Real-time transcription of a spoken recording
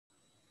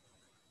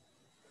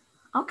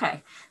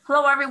Okay.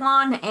 Hello,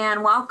 everyone,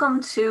 and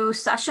welcome to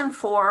session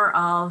 4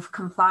 of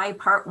Comply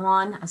Part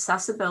 1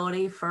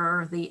 Accessibility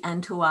for the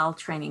N2OL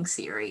training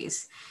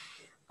series.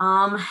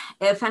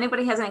 If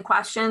anybody has any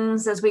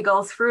questions as we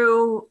go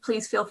through,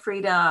 please feel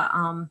free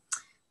to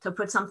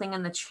put something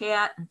in the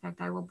chat. In fact,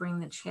 I will bring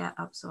the chat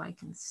up so I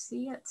can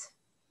see it.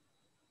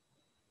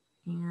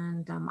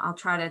 And I'll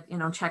try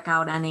to, check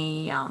out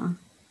any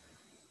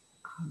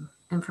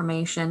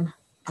information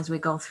as we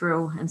go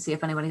through and see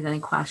if anybody has any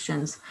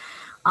questions.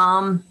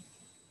 A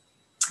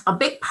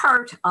big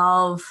part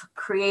of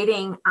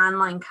creating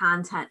online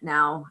content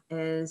now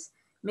is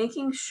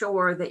making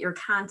sure that your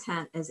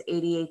content is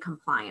ADA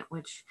compliant,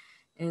 which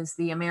is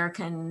the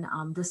American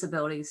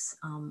Disabilities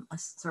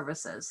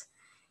Services.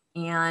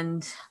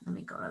 And let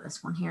me go to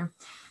this one here.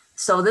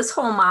 So this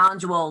whole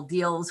module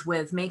deals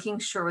with making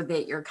sure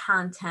that your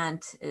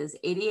content is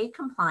ADA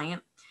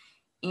compliant.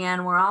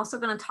 And we're also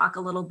going to talk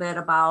a little bit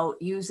about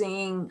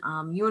using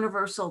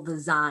universal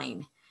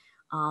design.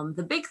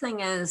 The big thing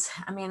is,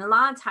 a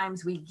lot of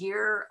times we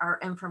gear our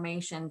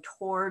information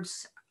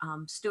towards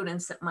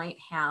students that might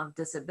have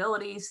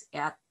disabilities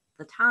at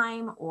the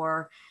time,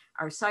 or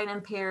are sight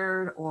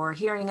impaired or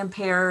hearing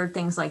impaired,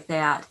 things like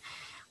that.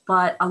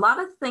 But a lot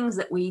of things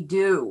that we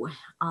do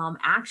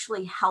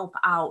actually help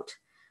out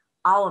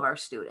all of our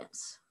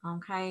students,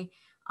 okay?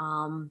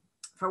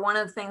 For one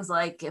of the things,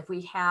 like if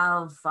we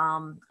have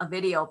a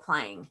video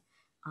playing,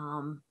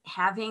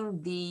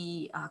 having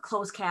the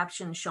closed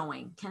caption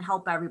showing can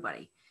help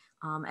everybody.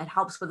 It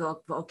helps with the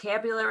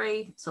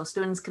vocabulary, so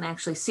students can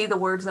actually see the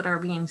words that are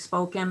being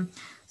spoken.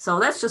 So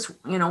that's just,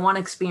 one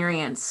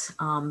experience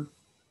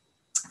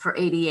for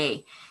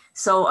ADA.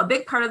 So a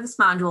big part of this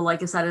module,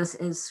 like I said,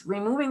 is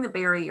removing the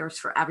barriers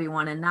for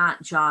everyone and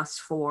not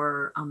just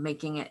for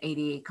making it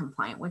ADA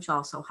compliant, which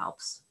also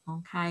helps,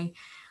 okay?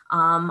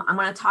 I'm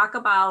going to talk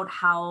about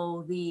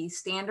how the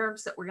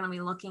standards that we're going to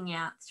be looking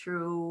at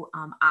through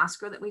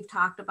OSCR that we've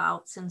talked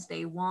about since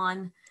day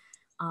one,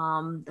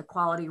 the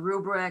quality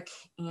rubric,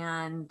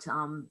 and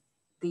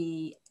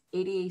the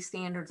ADA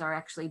standards are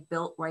actually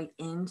built right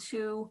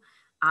into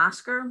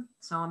OSCR.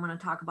 So I'm going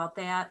to talk about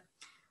that.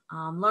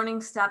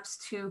 Learning steps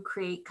to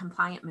create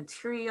compliant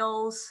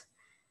materials.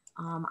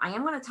 I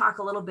am going to talk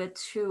a little bit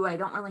too, I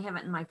don't really have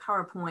it in my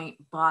PowerPoint,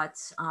 but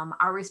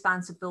our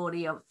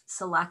responsibility of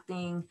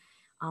selecting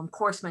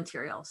course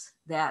materials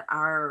that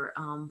are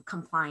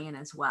compliant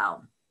as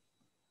well.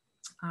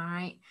 All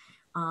right.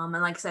 And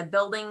like I said,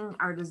 building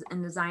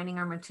and designing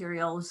our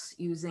materials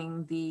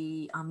using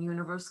the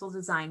universal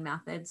design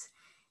methods.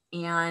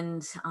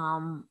 And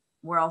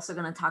we're also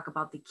going to talk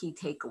about the key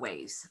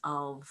takeaways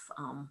of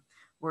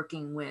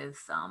working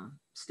with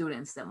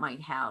students that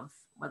might have,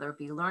 whether it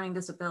be learning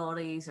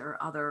disabilities or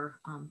other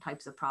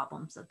types of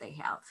problems that they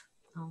have,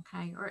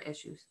 okay, or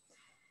issues.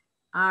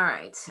 All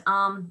right,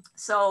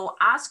 so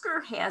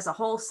OSCR has a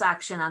whole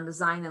section on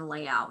design and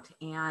layout,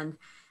 and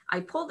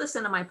I pulled this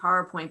into my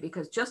PowerPoint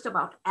because just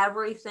about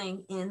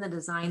everything in the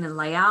design and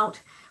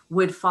layout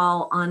would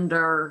fall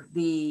under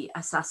the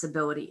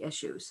accessibility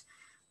issues.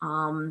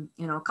 A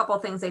couple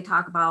of things they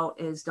talk about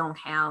is don't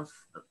have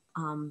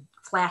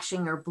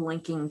flashing or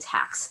blinking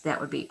text. That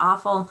would be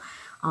awful.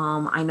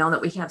 I know that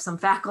we have some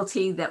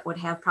faculty that would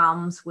have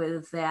problems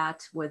with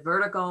that, with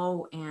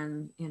vertigo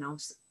and,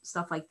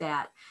 stuff like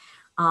that.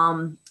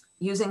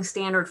 Using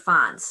standard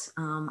fonts.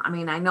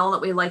 I know that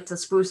we like to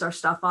spruce our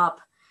stuff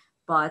up,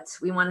 but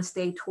we want to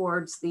stay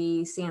towards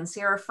the sans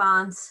serif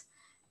fonts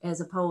as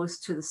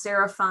opposed to the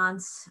serif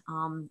fonts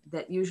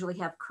that usually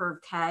have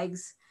curved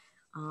tags.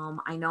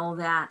 I know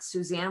that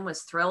Suzanne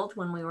was thrilled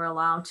when we were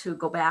allowed to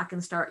go back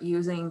and start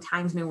using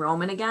Times New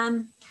Roman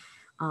again.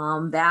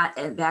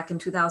 That back in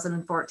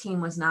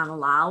 2014 was not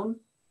allowed.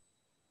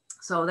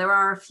 So there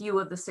are a few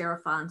of the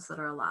serif fonts that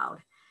are allowed.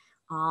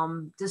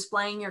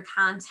 Displaying your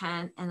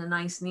content in a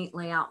nice, neat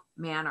layout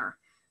manner.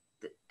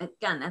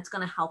 Again, that's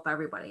going to help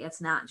everybody.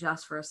 It's not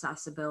just for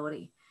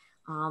accessibility.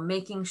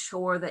 Making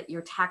sure that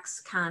your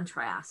text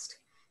contrast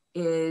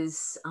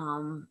is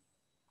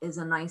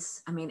a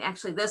nice,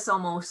 actually this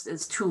almost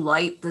is too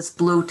light, this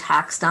blue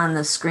text on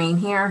the screen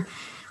here.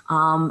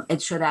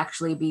 It should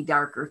actually be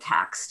darker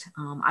text.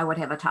 I would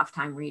have a tough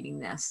time reading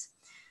this.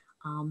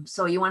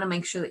 So you want to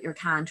make sure that your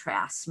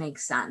contrasts make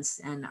sense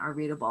and are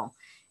readable.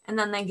 And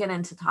then they get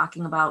into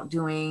talking about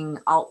doing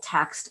alt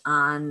text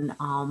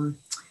on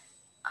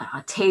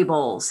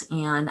tables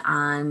and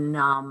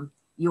on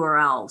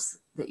URLs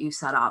that you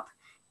set up,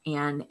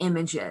 and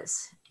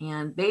images.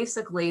 And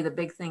basically the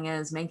big thing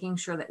is making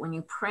sure that when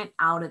you print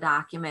out a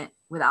document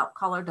without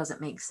color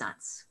doesn't make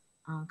sense,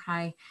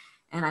 okay?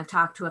 And I've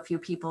talked to a few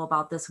people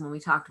about this when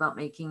we talked about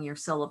making your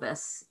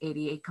syllabus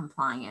ADA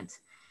compliant.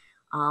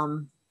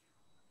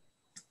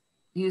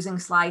 Using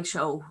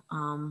slideshow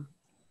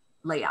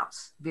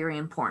layouts, very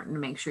important to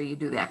make sure you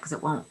do that, because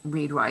it won't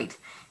read right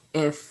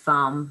if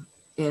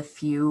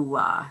you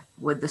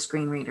with the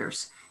screen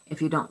readers,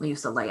 if you don't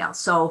use the layout.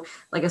 So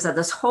like I said,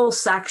 this whole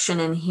section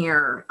in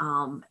here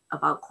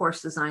about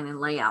course design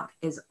and layout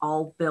is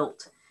all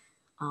built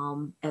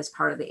as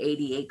part of the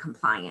ADA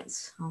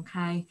compliance,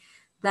 okay?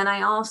 Then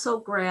I also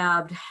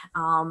grabbed,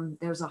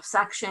 there's a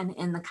section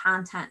in the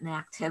content and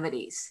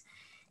activities.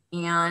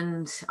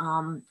 And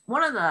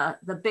one of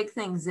the big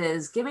things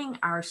is giving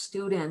our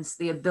students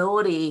the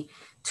ability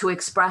to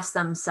express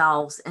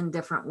themselves in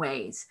different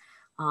ways.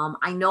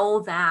 I know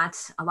that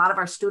a lot of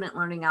our student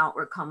learning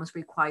outcomes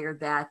require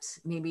that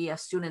maybe a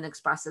student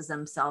expresses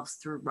themselves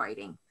through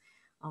writing.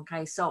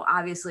 Okay, so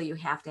obviously you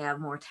have to have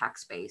more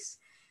text base,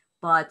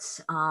 but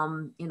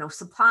you know,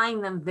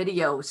 supplying them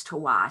videos to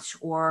watch,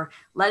 or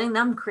letting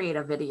them create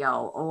a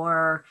video,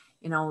 or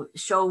you know,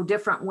 show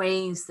different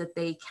ways that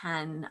they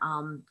can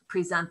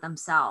present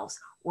themselves,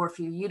 or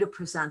for you to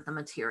present the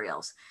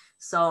materials.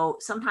 So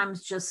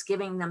sometimes just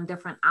giving them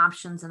different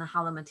options and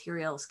how the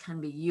materials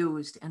can be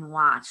used and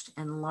watched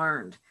and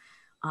learned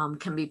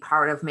can be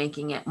part of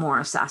making it more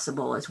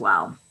accessible as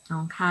well.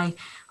 Okay.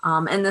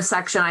 In this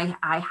section,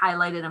 I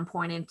highlighted and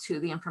pointed to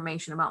the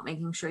information about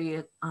making sure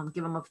you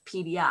give them a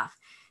PDF.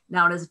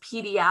 Now, does a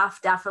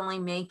PDF definitely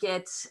make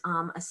it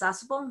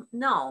accessible?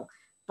 No,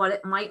 but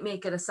it might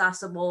make it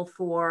accessible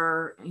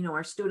for, you know,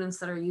 our students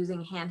that are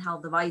using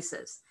handheld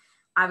devices.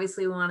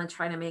 Obviously, we want to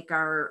try to make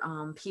our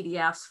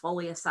PDFs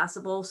fully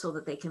accessible so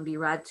that they can be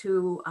read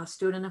to a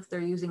student if they're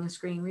using a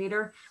screen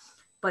reader.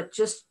 But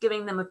just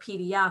giving them a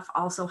PDF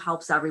also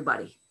helps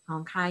everybody.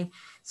 Okay,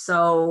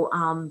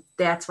 so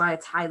that's why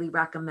it's highly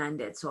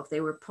recommended. So if they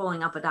were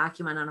pulling up a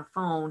document on a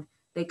phone,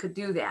 they could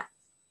do that.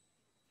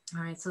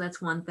 All right, so that's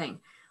one thing.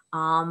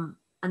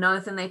 Another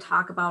thing they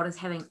talk about is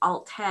having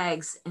alt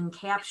tags and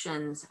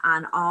captions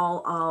on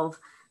all of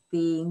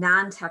the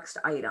non-text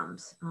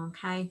items.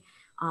 Okay,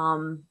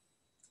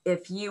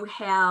 if you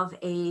have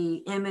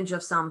an image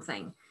of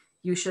something,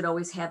 you should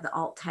always have the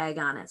alt tag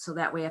on it. So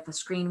that way, if a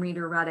screen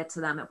reader read it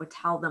to them, it would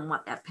tell them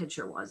what that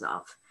picture was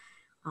of.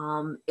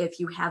 If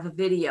you have a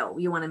video,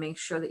 you want to make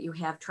sure that you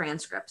have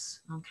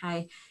transcripts,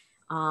 okay?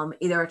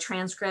 Either a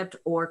transcript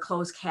or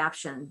closed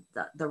caption.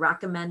 The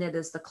recommended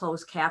is the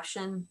closed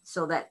caption,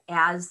 so that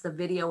as the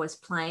video is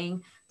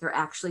playing, they're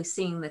actually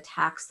seeing the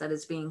text that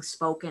is being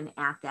spoken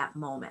at that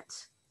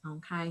moment,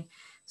 okay?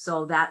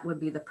 So that would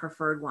be the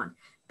preferred one.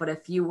 But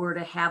if you were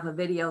to have a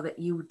video that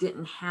you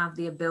didn't have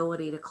the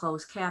ability to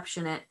close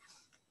caption it,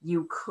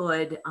 you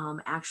could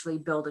actually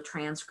build a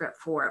transcript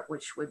for it,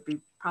 which would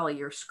be probably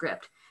your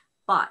script.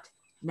 But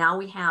now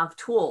we have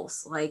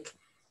tools like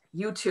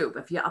YouTube.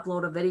 If you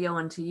upload a video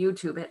into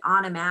YouTube, it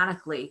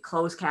automatically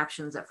closed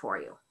captions it for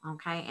you,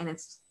 okay? And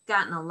it's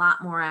gotten a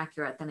lot more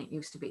accurate than it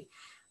used to be.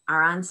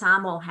 Our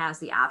ensemble has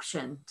the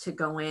option to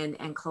go in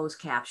and close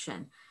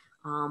caption.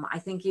 I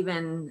think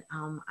even,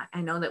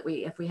 I know that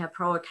if we have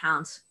pro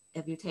accounts,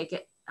 if you take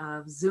it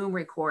Zoom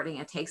recording,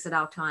 it takes it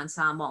out to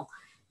ensemble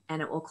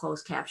and it will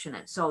close caption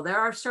it. So there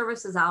are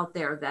services out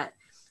there that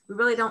we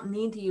really don't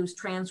need to use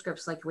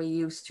transcripts like we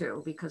used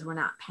to, because we're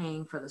not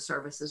paying for the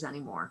services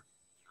anymore.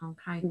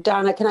 Okay.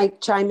 Donna, can I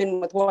chime in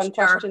with one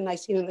Sure. question I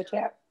see in the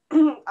chat?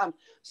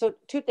 So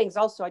two things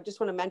also, I just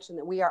want to mention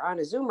that we are on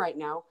a Zoom right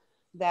now,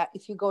 that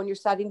if you go in your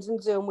settings in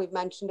Zoom, we've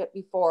mentioned it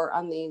before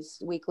on these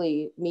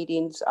weekly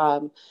meetings,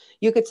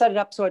 you could set it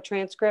up so a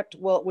transcript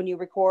will, when you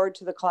record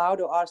to the cloud,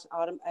 it'll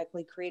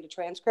automatically create a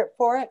transcript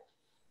for it.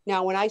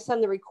 Now, when I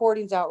send the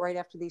recordings out right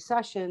after these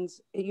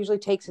sessions, it usually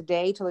takes a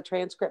day till the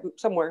transcript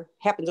somewhere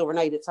happens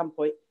overnight at some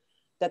point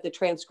that the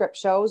transcript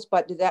shows,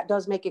 but that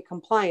does make it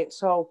compliant.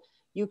 So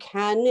you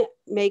can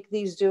make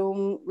these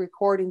Zoom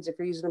recordings if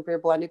you're using them for your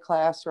blended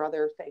class or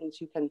other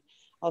things. You can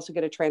also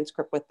get a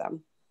transcript with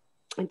them.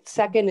 And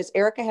second is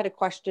Erica had a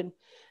question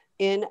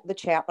in the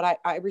chat, but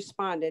I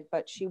responded,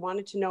 but she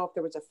wanted to know if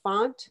there was a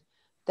font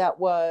that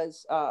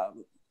was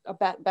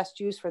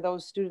best used for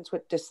those students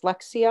with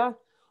dyslexia,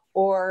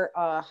 or,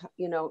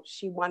 you know,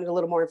 she wanted a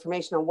little more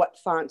information on what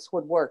fonts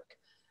would work.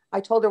 I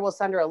told her we'll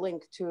send her a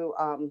link to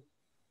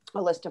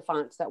a list of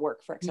fonts that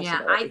work for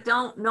accessibility. Yeah, I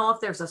don't know if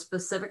there's a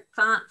specific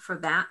font for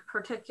that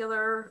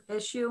particular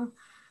issue,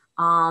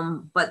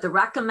 but the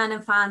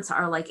recommended fonts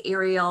are like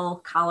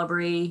Arial,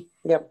 Calibri.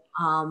 Yep.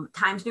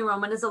 Times New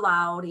Roman is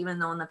allowed, even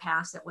though in the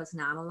past it was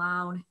not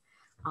allowed.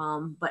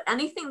 But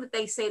anything that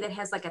they say that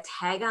has like a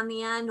tag on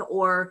the end,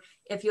 or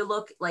if you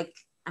look like,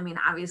 I mean,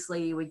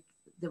 obviously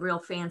the real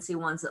fancy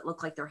ones that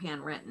look like they're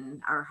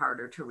handwritten are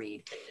harder to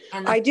read.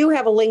 And I do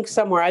have a link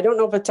somewhere. I don't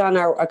know if it's on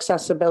our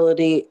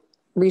accessibility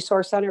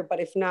resource center,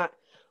 but if not,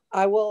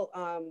 I will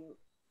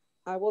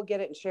get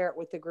it and share it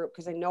with the group,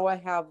 because I know I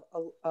have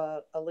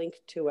a link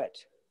to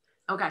it.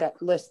 Okay. That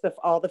lists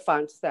all the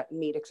fonts that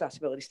meet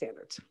accessibility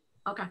standards.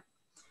 Okay.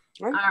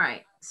 All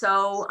right.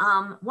 So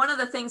one of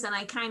the things, and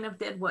I kind of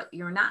did what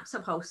you're not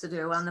supposed to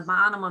do, on the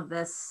bottom of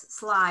this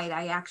slide,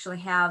 I actually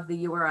have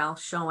the URL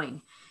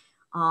showing.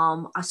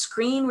 A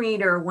screen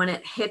reader, when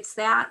it hits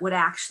that, would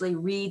actually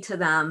read to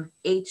them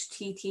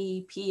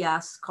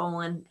HTTPS :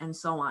 and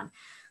so on.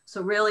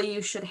 So really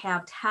you should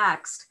have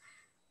text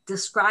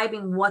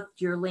describing what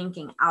you're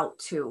linking out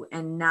to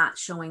and not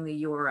showing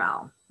the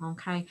URL.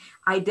 Okay.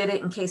 I did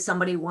it in case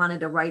somebody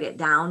wanted to write it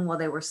down while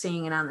they were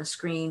seeing it on the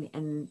screen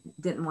and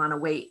didn't want to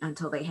wait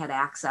until they had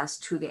access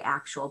to the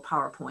actual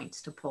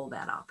PowerPoints to pull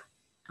that up.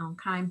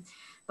 Okay.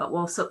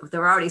 but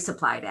they're already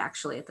supplied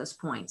actually at this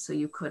point. So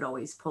you could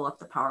always pull up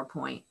the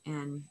PowerPoint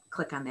and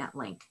click on that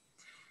link.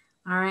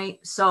 All right,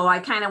 so I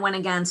kind of went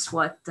against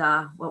what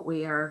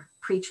we are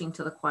preaching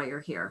to the choir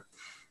here.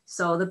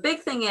 So the big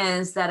thing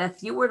is that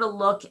if you were to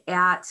look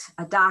at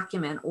a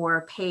document or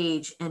a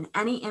page and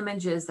any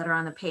images that are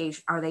on the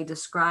page, are they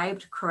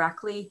described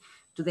correctly?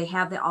 Do they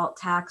have the alt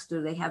text?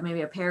 Do they have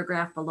maybe a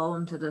paragraph below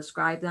them to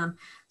describe them?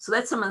 So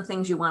that's some of the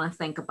things you want to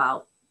think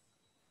about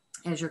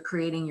as you're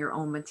creating your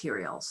own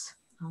materials.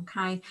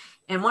 Okay,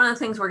 and one of the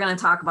things we're going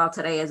to talk about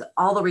today is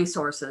all the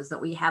resources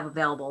that we have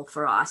available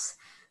for us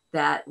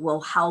that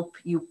will help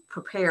you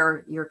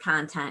prepare your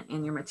content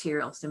and your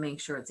materials to make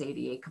sure it's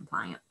ADA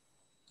compliant.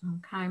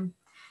 Okay.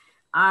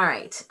 All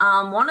right.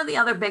 One of the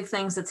other big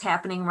things that's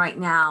happening right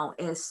now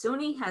is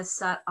SUNY has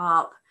set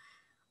up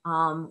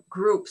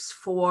groups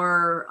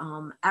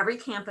for every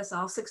campus.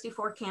 All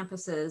 64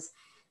 campuses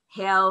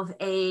have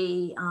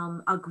a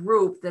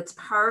group that's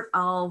part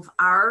of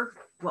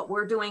what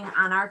we're doing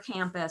on our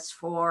campus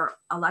for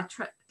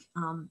electronic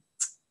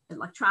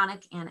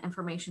and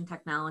information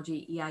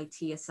technology,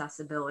 EIT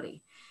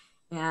accessibility.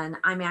 And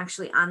I'm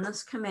actually on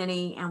this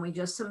committee, and we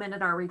just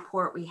submitted our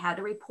report. We had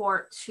to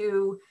report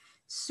to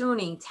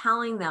SUNY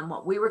telling them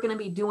what we were going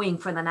to be doing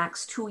for the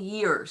next 2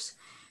 years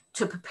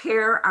to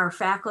prepare our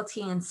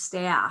faculty and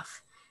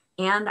staff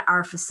and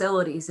our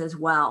facilities as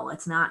well.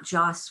 It's not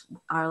just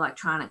our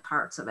electronic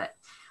parts of it.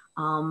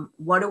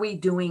 What are we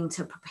doing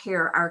to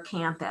prepare our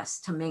campus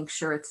to make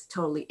sure it's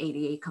totally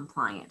ADA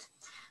compliant?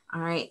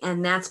 All right,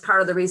 and that's part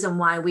of the reason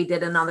why we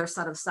did another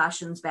set of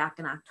sessions back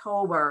in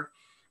October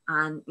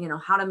on,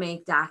 how to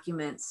make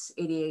documents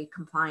ADA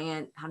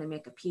compliant, how to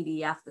make a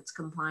PDF that's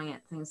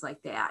compliant, things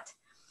like that.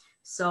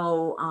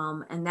 So,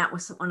 and that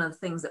was one of the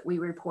things that we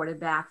reported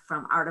back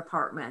from our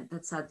department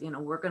that said,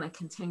 we're going to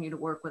continue to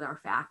work with our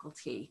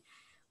faculty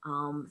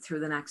through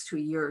the next 2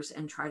 years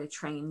and try to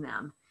train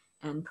them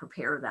and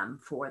prepare them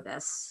for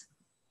this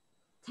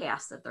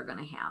task that they're going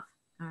to have.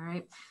 All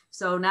right.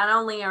 So not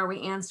only are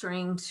we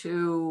answering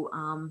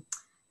to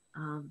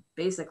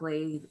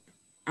basically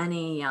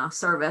any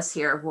service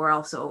here, we're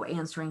also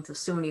answering to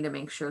SUNY to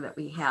make sure that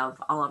we have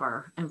all of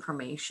our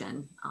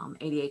information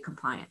ADA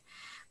compliant.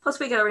 Plus,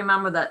 we got to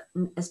remember that,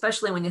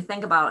 especially when you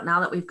think about it,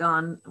 now that we've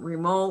gone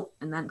remote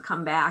and then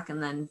come back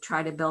and then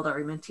try to build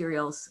our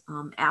materials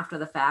after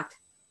the fact,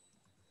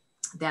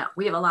 that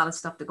we have a lot of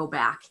stuff to go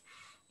back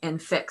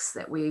and fix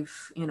that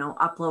we've,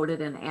 uploaded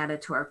and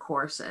added to our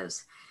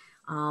courses.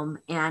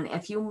 And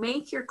if you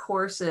make your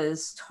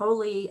courses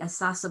totally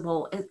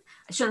accessible,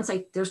 I shouldn't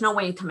say there's no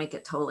way to make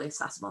it totally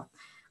accessible.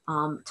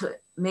 To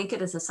make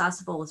it as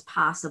accessible as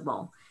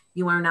possible,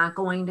 you are not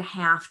going to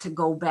have to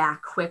go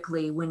back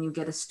quickly when you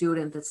get a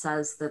student that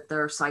says that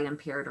they're sight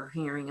impaired or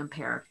hearing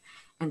impaired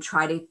and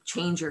try to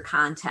change your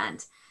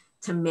content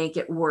to make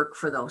it work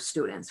for those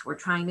students. We're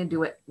trying to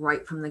do it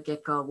right from the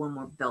get-go when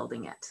we're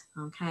building it,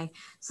 okay?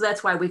 So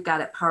that's why we've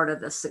got it part of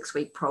the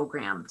 6-week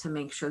program to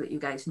make sure that you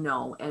guys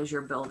know as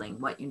you're building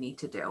what you need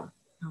to do,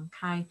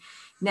 okay?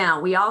 Now,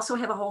 we also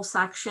have a whole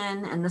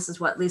section, and this is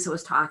what Lisa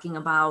was talking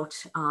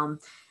about.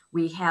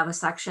 We have a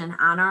section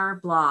on our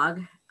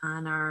blog,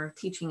 on our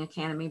Teaching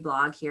Academy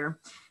blog here,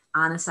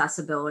 on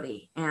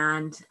accessibility.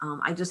 And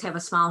I just have a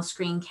small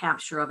screen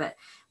capture of it.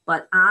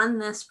 But on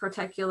this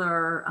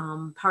particular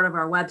part of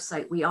our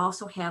website, we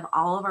also have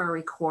all of our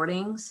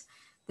recordings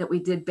that we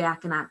did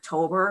back in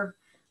October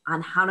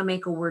on how to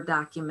make a Word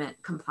document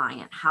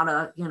compliant, how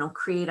to,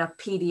 create a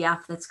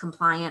PDF that's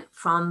compliant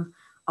from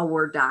a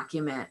Word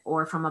document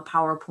or from a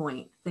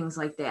PowerPoint, things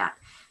like that.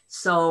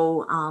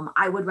 So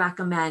I would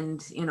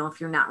recommend, if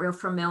you're not real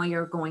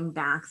familiar, going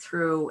back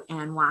through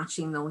and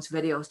watching those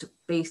videos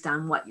based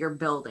on what you're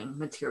building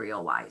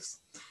material-wise.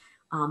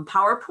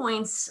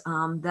 PowerPoints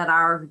that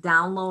are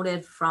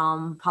downloaded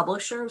from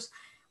publishers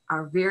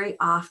are very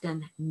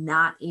often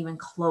not even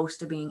close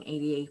to being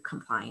ADA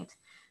compliant.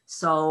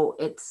 So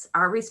it's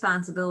our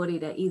responsibility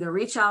to either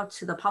reach out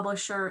to the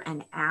publisher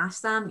and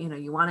ask them,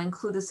 you want to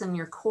include this in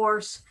your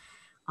course.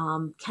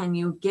 Can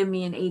you give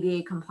me an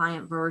ADA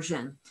compliant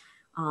version?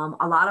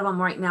 A lot of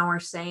them right now are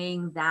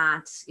saying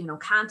that,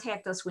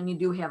 contact us when you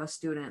do have a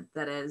student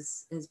that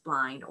is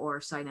blind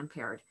or sight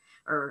impaired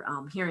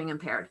or hearing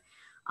impaired.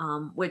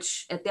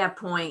 Which at that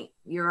point,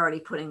 you're already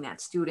putting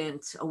that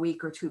student a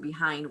week or two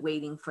behind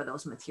waiting for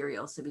those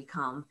materials to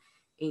become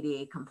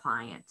ADA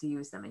compliant to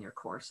use them in your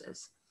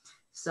courses.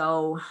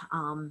 So,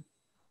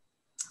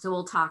 so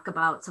we'll talk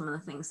about some of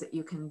the things that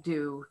you can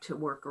do to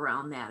work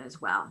around that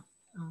as well.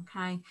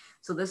 Okay,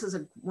 so this is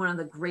one of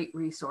the great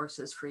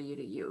resources for you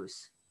to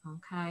use.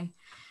 Okay,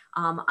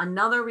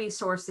 another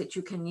resource that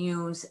you can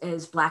use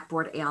is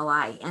Blackboard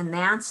ALI, and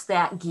that's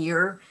that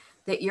gear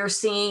that you're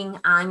seeing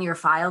on your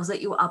files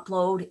that you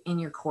upload in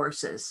your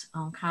courses,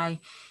 okay?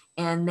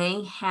 And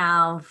they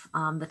have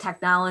the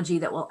technology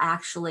that will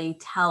actually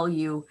tell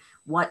you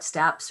what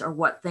steps or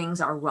what things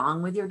are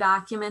wrong with your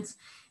documents.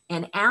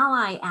 And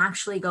Ally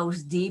actually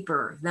goes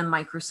deeper than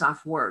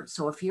Microsoft Word.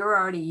 So if you're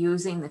already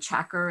using the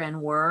checker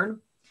in Word,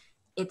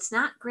 it's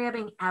not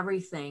grabbing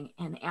everything,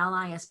 and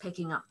Ally is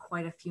picking up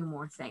quite a few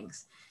more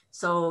things.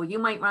 So you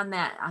might run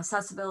that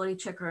accessibility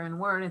checker in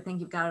Word and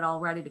think you've got it all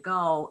ready to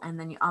go, and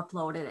then you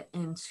upload it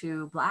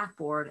into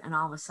Blackboard, and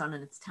all of a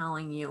sudden it's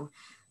telling you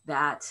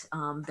that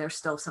there's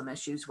still some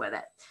issues with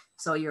it.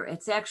 So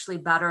it's actually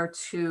better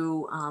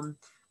to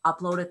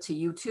upload it to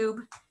YouTube,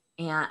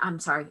 and I'm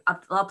sorry,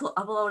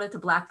 upload it to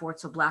Blackboard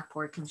so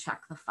Blackboard can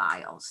check the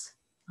files.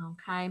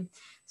 Okay,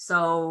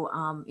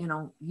 so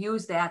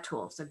use that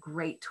tool. It's a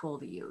great tool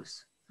to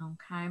use.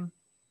 Okay.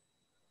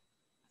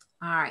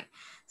 All right.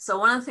 So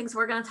one of the things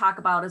we're going to talk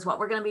about is what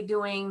we're going to be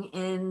doing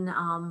in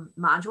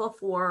Module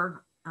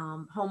 4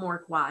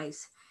 homework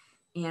wise.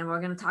 And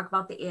we're going to talk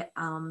about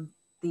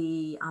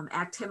the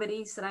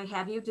activities that I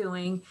have you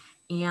doing.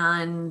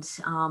 And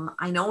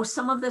I know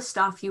some of this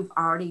stuff you've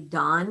already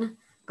done,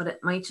 but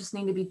it might just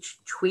need to be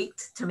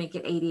tweaked to make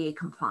it ADA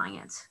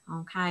compliant.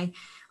 Okay.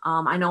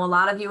 I know a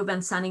lot of you have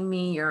been sending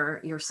me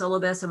your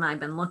syllabus, and I've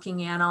been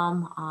looking at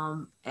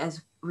them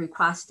as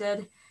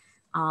requested.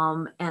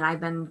 And I've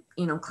been,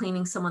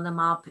 cleaning some of them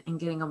up and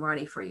getting them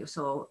ready for you.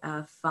 So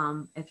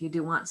if you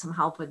do want some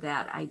help with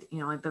that,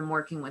 I've been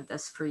working with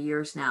this for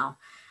years now.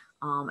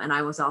 And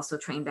I was also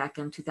trained back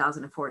in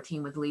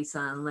 2014 with Lisa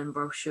and Lynn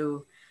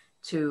Brochu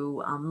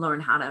to learn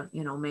how to,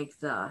 make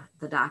the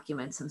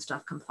documents and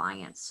stuff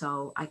compliant.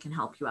 So I can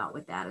help you out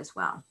with that as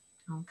well.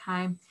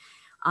 Okay.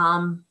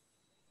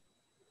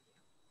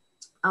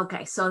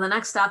 Okay. So the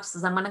next steps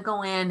is I'm going to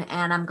go in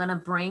and I'm going to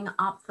bring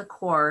up the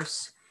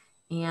course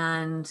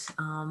and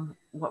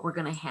what we're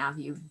going to have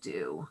you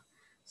do.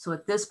 So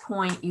at this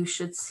point, you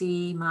should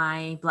see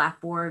my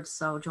Blackboard.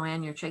 So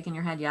Joanne, you're shaking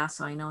your head. Yeah.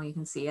 So I know you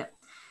can see it.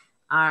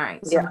 All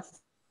right. So, Yes.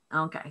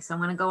 Okay. So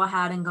I'm going to go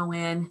ahead and go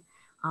in.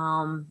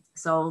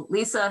 So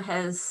Lisa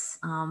has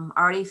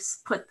already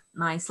put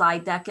my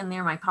slide deck in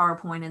there, my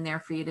PowerPoint in there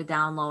for you to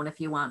download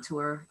if you want to,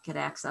 or get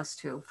access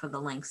to for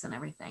the links and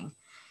everything.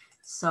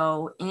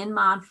 So in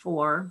Mod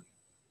 4,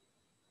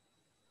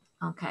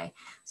 okay,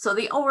 so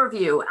the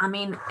overview, I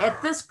mean,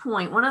 at this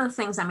point, one of the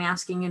things I'm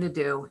asking you to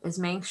do is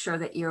make sure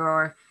that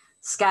your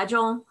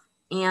schedule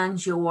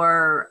and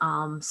your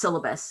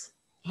syllabus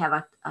have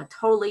a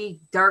totally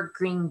dark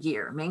green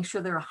gear. Make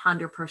sure they're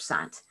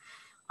 100%.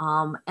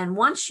 And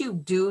once you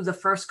do the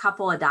first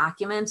couple of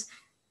documents,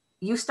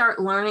 you start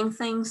learning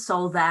things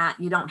so that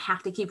you don't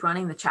have to keep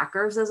running the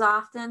checkers as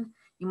often.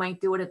 You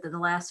might do it at the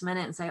last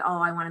minute and say, oh,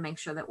 I want to make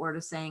sure that Word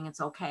is saying it's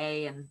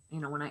okay. And,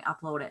 when I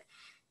upload it,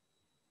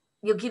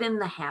 you'll get in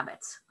the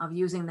habits of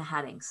using the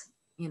headings,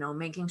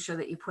 making sure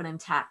that you put in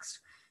text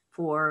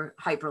for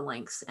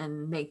hyperlinks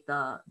and make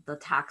the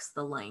text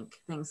the link,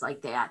 things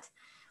like that.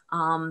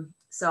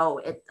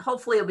 So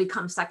hopefully it'll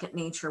become second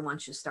nature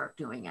once you start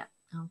doing it.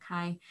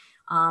 Okay.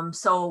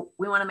 So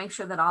we want to make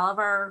sure that all of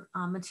our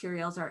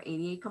materials are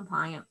ADA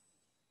compliant.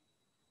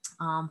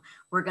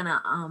 We're going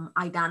to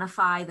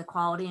identify the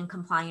quality and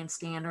compliance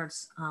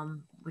standards,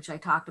 which I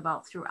talked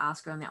about through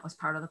Oscar, and that was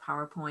part of the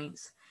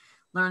PowerPoints.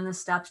 Learn the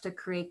steps to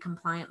create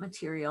compliant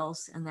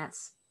materials, and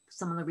that's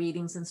some of the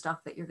readings and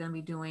stuff that you're going to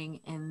be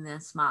doing in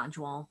this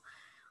module.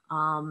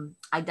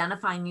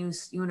 Identify and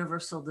use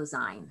universal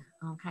design.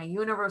 Okay,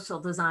 universal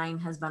design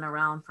has been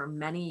around for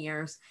many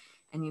years,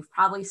 and you've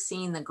probably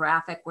seen the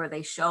graphic where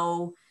they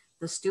show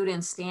the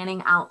students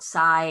standing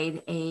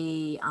outside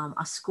a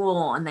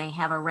school, and they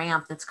have a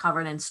ramp that's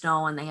covered in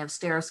snow, and they have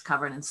stairs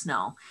covered in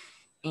snow.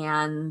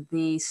 And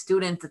the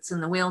student that's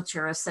in the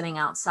wheelchair is sitting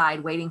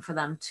outside waiting for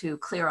them to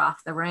clear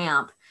off the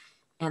ramp.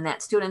 And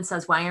that student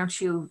says, why aren't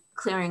you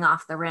clearing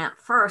off the ramp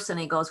first? And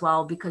he goes,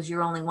 well, because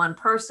you're only one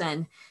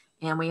person,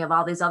 and we have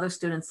all these other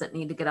students that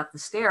need to get up the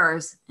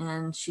stairs.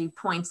 And she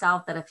points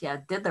out that if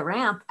you did the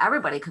ramp,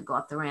 everybody could go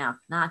up the ramp,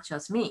 not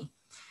just me.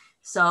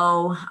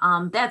 So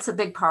that's a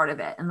big part of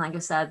it. And like I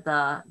said,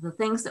 the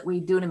things that we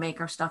do to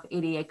make our stuff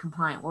ADA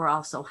compliant, we're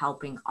also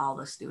helping all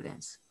the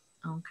students.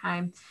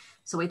 Okay.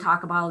 So we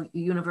talk about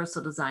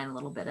universal design a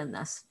little bit in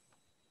this.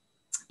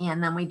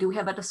 And then we do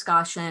have a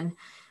discussion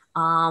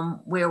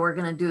where we're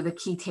going to do the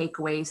key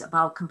takeaways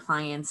about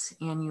compliance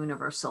and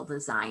universal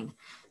design.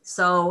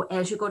 So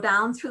as you go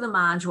down through the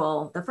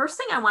module, the first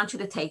thing I want you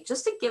to take,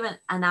 just to give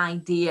an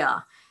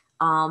idea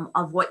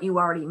of what you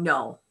already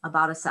know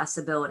about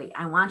accessibility,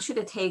 I want you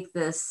to take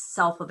this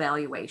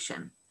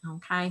self-evaluation.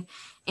 Okay.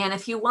 And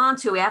if you want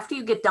to, after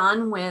you get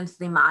done with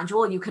the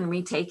module, you can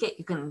retake it.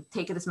 You can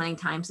take it as many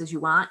times as you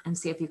want and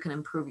see if you can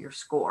improve your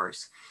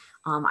scores.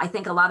 I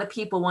think a lot of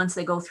people, once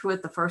they go through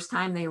it the first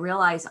time, they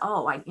realize,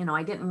 oh, I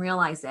didn't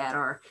realize that,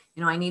 or,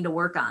 I need to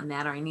work on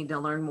that, or I need to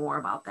learn more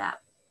about that.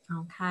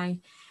 Okay.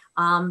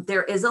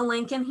 There is a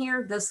link in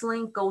here. This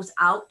link goes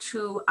out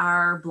to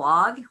our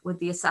blog with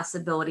the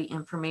accessibility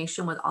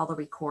information with all the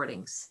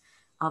recordings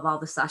of all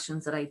the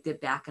sessions that I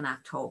did back in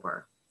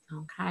October.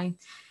 Okay.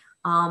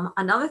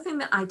 Another thing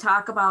that I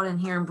talk about in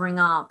here and bring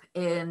up,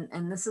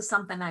 and this is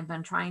something I've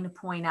been trying to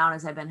point out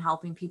as I've been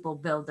helping people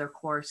build their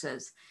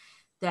courses,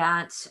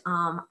 that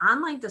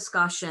online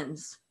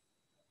discussions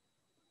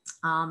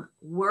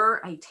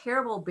were a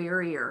terrible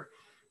barrier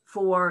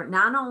for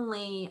not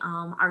only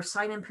our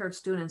sight impaired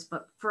students,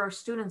 but for our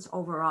students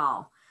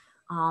overall.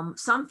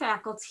 Some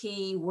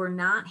faculty were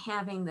not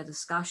having the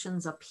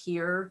discussions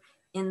appear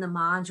in the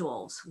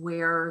modules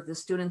where the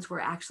students were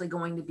actually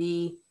going to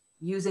be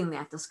using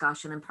that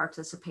discussion and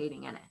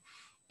participating in it.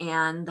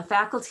 And the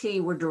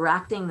faculty were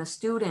directing the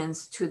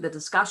students to the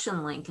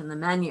discussion link in the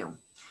menu.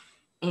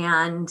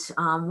 And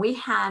we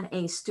had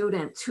a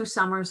student 2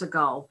 summers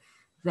ago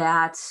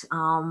that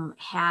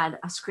had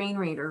a screen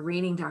reader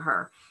reading to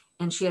her,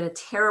 and she had a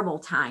terrible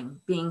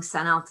time being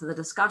sent out to the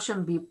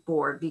discussion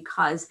board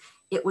because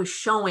it was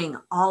showing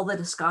all the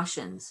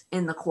discussions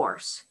in the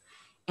course.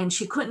 And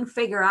she couldn't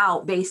figure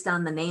out, based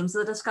on the names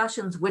of the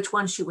discussions, which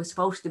one she was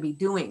supposed to be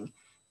doing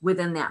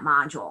within that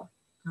module.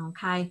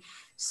 Okay,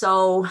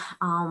 so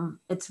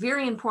it's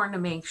very important to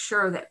make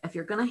sure that if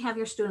you're going to have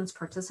your students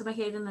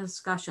participate in the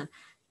discussion,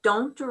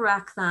 don't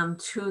direct them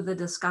to the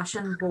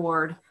discussion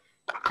board,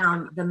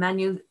 the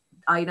menu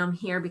item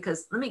here,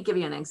 because let me give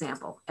you an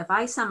example. If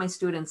I send my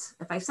students,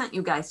 if I sent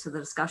you guys to the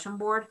discussion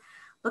board,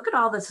 look at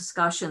all the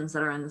discussions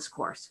that are in this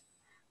course.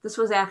 This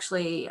was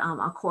actually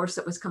a course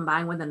that was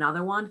combined with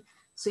another one.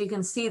 So you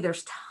can see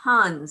there's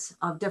tons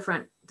of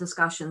different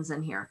discussions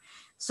in here.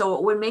 So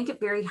it would make it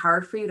very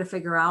hard for you to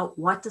figure out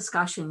what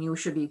discussion you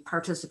should be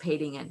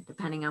participating in,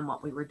 depending on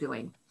what we were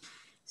doing.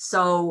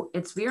 So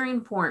it's very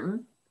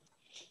important.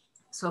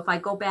 So if I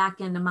go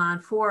back into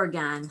Mod 4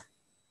 again,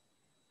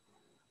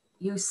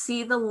 you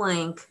see the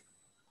link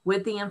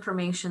with the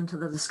information to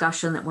the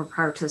discussion that we're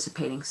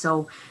participating.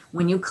 So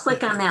when you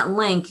click on that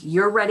link,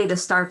 you're ready to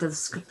start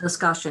the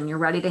discussion. You're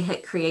ready to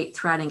hit create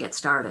thread and get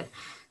started.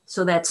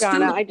 So that's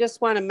Donna, I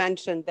just want to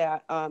mention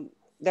that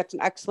that's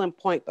an excellent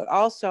point, but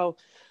also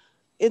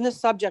in the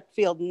subject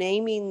field,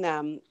 naming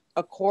them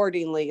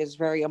accordingly is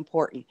very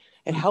important.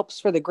 It helps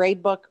for the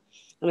grade book,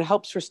 and it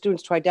helps for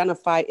students to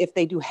identify, if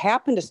they do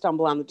happen to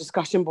stumble on the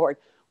discussion board,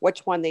 which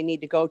one they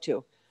need to go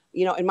to.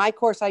 You know, in my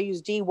course, I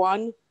use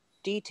D1,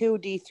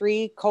 D2,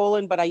 D3,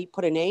 colon, but I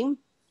put a name,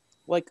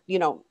 like, you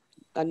know,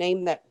 a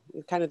name that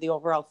kind of the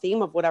overall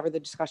theme of whatever the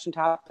discussion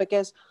topic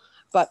is.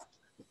 But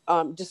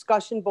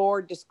discussion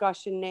board,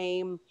 discussion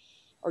name,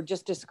 or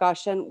just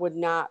discussion would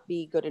not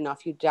be good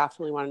enough. You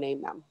definitely want to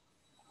name them.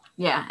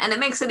 Yeah, and it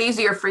makes it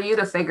easier for you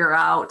to figure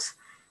out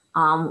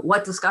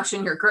what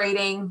discussion you're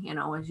grading, you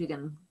know, as you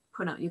can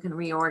put out, you can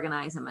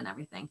reorganize them and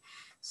everything.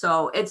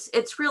 So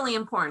it's really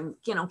important,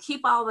 you know,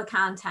 keep all the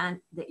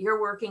content that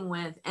you're working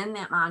with in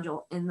that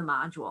module in the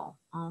module.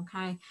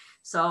 Okay,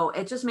 so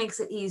it just makes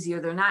it easier.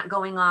 They're not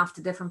going off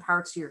to different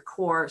parts of your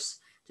course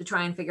to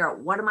try and figure out,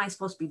 what am I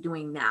supposed to be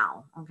doing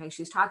now? Okay,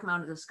 she's talking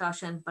about a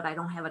discussion, but I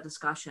don't have a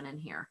discussion in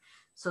here.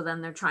 So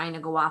then they're trying to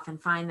go off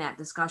and find that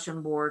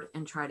discussion board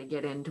and try to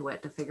get into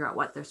it to figure out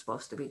what they're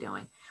supposed to be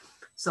doing.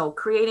 So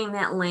creating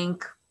that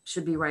link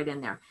should be right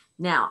in there.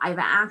 Now, I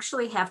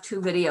actually have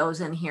 2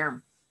 videos in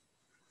here.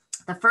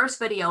 The first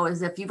video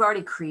is if you've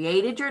already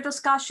created your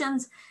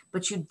discussions,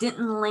 but you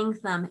didn't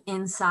link them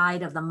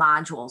inside of the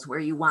modules where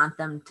you want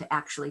them to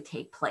actually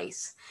take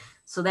place.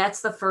 So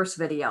that's the first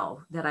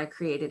video that I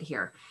created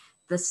here.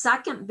 The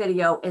second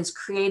video is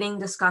creating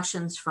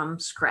discussions from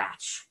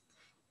scratch.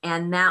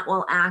 And that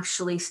will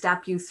actually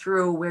step you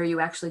through where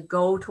you actually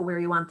go to where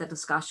you want the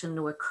discussion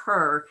to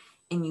occur,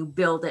 and you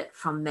build it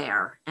from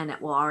there. And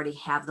it will already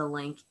have the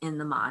link in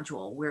the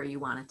module where you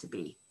want it to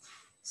be.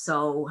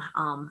 So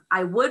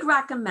I would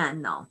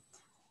recommend, though,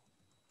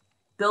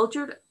 build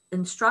your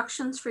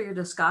instructions for your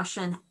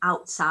discussion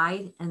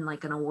outside and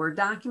like in a Word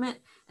document.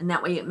 And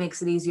that way it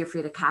makes it easier for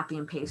you to copy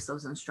and paste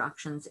those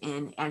instructions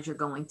in as you're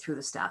going through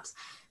the steps.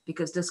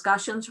 Because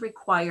discussions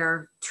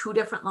require 2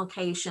 different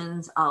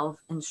locations of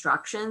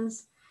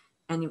instructions,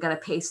 and you've got to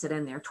paste it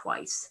in there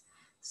twice.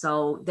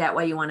 So that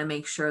way you want to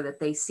make sure that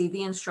they see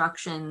the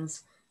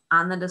instructions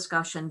on the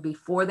discussion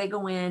before they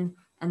go in.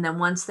 And then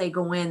once they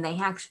go in, they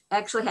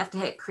actually have to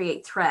hit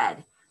create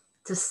thread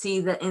to see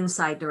the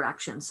inside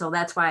direction. So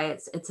that's why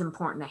it's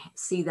important to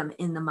see them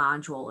in the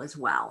module as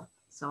well.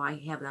 So I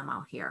have them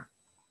out here.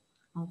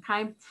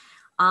 Okay.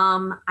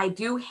 I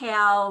do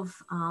have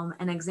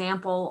an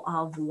example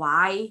of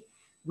why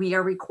we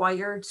are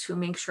required to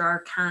make sure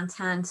our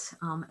content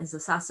is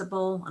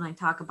accessible. And I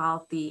talk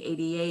about the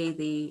ADA,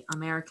 the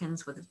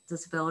Americans with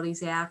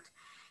Disabilities Act,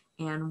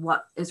 and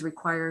what is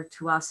required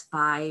to us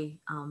by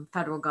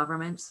federal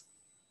governments.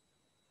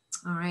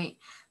 All right,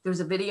 there's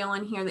a video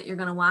in here that you're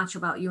going to watch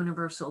about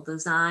universal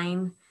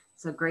design.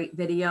 It's a great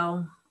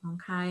video.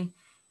 Okay.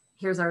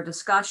 Here's our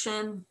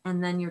discussion,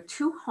 and then your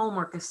 2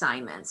 homework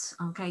assignments.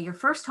 Okay, your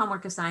first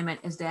homework assignment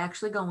is to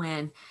actually go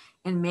in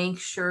and make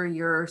sure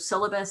your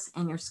syllabus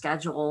and your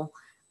schedule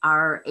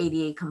are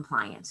ADA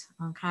compliant.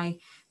 Okay,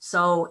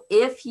 so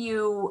if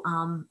you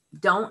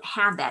don't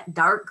have that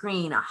dark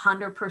green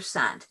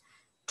 100%,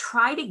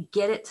 try to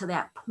get it to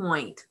that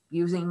point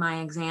using my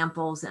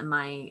examples and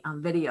my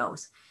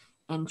videos,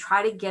 and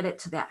try to get it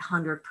to that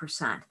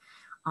 100%.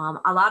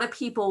 A lot of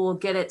people will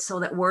get it so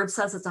that Word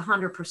says it's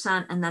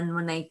 100%, and then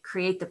when they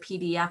create the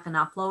PDF and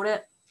upload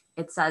it,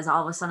 it says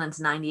all of a sudden it's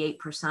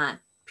 98%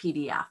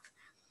 PDF.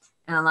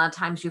 And a lot of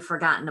times you've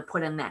forgotten to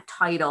put in that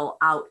title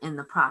out in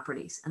the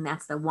properties. And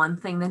that's the one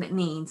thing that it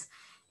needs.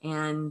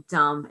 And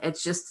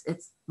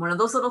it's one of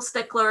those little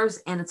sticklers.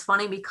 And it's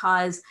funny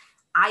because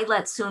I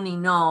let SUNY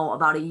know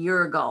about a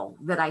year ago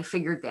that I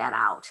figured that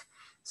out.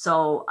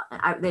 So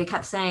they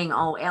kept saying,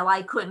 oh,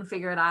 LI couldn't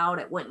figure it out.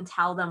 It wouldn't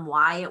tell them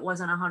why it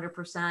wasn't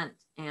 100%.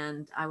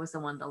 And I was the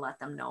one to let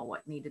them know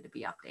what needed to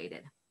be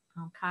updated.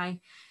 Okay.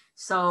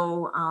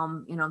 So,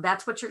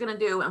 that's what you're going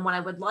to do. And what I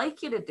would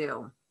like you to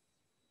do,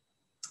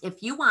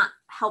 if you want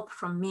help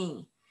from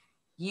me,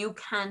 you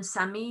can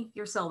send me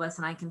your syllabus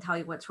and I can tell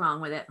you what's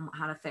wrong with it and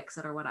how to fix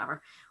it or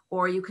whatever.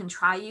 Or you can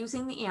try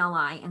using the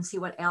ALI and see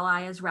what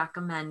ALI is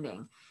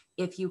recommending.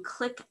 If you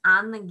click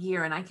on the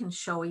gear, and I can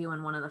show you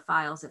in one of the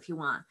files if you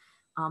want,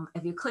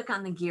 if you click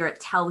on the gear,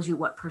 it tells you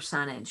what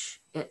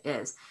percentage it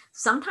is.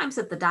 Sometimes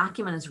if the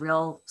document is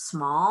real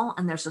small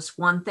and there's just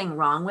one thing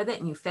wrong with it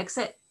and you fix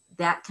it,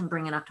 that can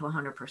bring it up to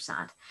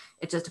 100%.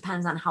 It just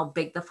depends on how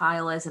big the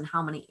file is and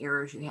how many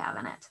errors you have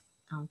in it.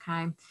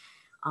 Okay.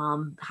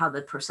 How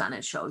the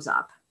percentage shows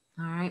up.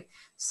 All right.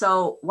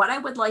 So what I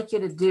would like you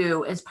to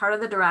do is part of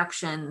the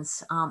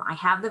directions. I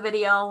have the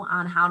video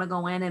on how to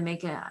go in and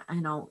make a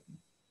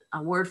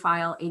Word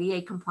file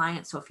ADA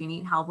compliant. So if you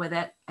need help with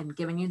it, I'm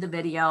giving you the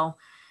video.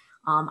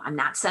 I'm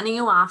not sending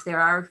you off.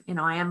 There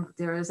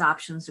is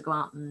options to go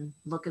out and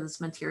look at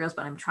this materials,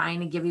 but I'm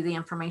trying to give you the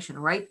information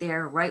right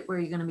there, right where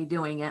you're going to be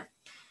doing it.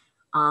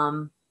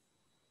 And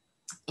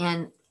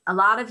a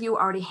lot of you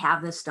already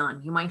have this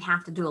done. You might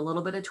have to do a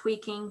little bit of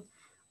tweaking.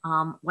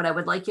 What I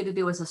would like you to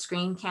do is a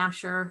screen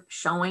capture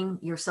showing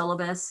your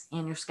syllabus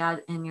and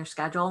your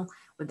schedule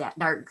with that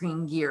dark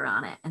green gear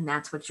on it. And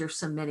that's what you're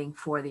submitting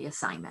for the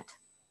assignment.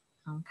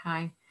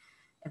 Okay.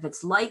 If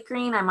it's light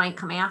green, I might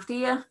come after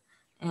you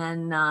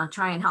and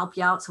try and help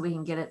you out so we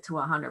can get it to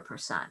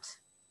 100%.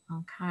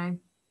 Okay.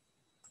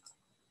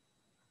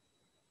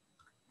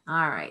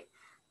 All right.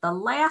 The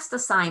last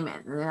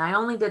assignment, and I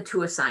only did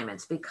 2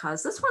 assignments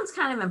because this one's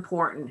kind of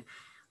important.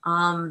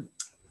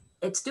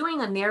 It's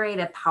doing a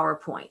narrated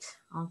PowerPoint.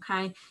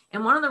 Okay.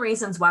 And one of the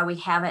reasons why we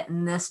have it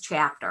in this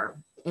chapter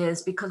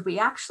is because we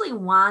actually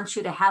want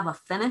you to have a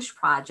finished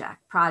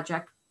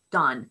project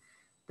done.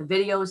 The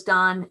video's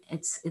done.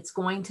 It's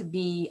going to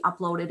be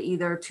uploaded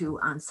either to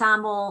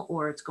Ensemble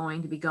or it's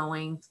going to be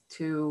going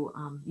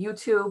to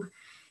YouTube.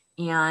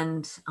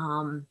 And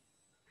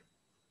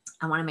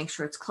I want to make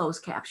sure it's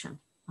closed caption.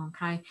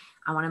 Okay.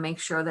 I want to make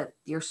sure that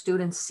your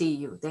students see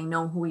you. They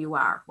know who you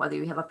are. Whether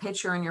you have a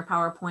picture in your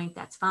PowerPoint,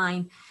 that's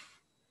fine.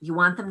 You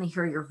want them to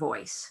hear your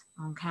voice.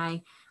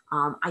 Okay.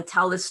 I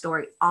tell this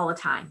story all the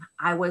time.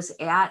 I was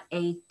at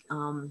a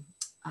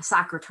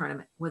soccer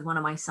tournament with one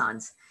of my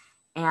sons.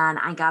 And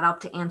I got up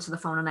to answer the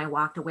phone and I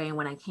walked away. And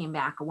when I came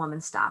back, a woman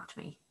stopped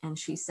me and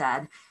she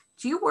said,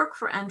 do you work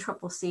for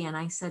N2OL? And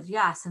I said,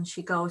 yes. And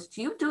she goes,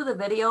 do you do the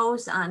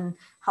videos on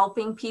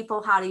helping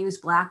people how to use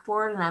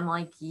Blackboard? And I'm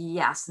like,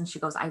 yes. And she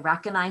goes, I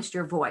recognized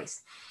your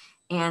voice.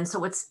 And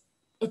so it's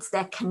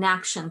that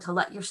connection to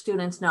let your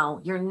students know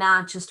you're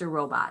not just a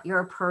robot. You're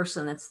a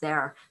person that's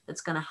there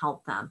that's going to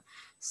help them.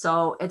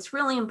 So it's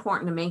really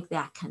important to make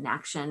that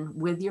connection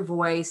with your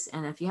voice.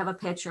 And if you have a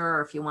picture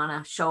or if you want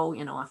to show,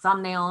 a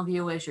thumbnail of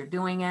you as you're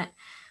doing it,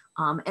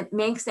 it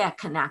makes that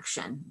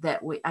connection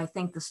that I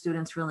think the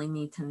students really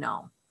need to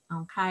know.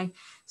 Okay.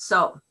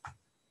 So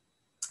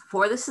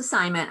for this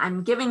assignment,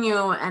 I'm giving you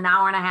an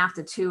hour and a half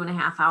to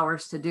 2.5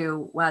 hours to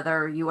do,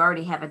 whether you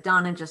already have it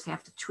done and just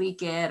have to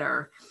tweak it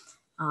or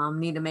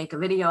need to make a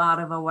video out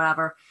of it or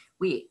whatever.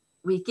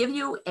 We give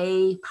you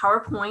a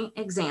PowerPoint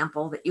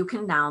example that you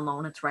can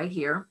download. It's right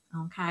here.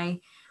 Okay.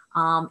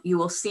 You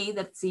will see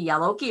that it's a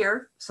yellow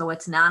gear. So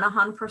it's not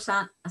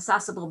 100%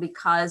 accessible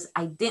because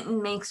I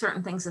didn't make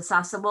certain things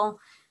accessible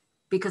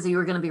because you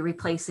were going to be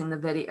replacing the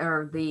video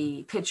or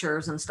the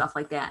pictures and stuff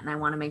like that. And I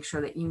want to make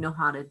sure that you know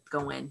how to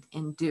go in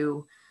and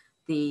do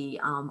the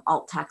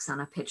alt text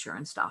on a picture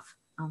and stuff.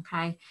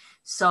 Okay.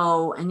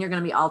 So, and you're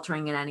going to be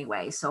altering it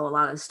anyway. So a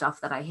lot of the stuff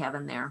that I have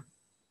in there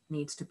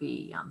needs to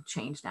be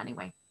changed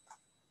anyway.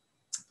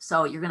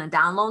 So you're going to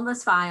download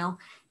this file.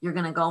 You're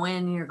going to go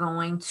in, you're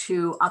going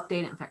to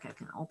update it. In fact, I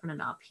can open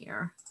it up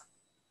here.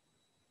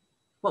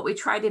 What we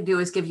try to do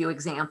is give you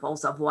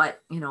examples of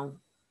what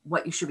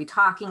you should be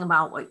talking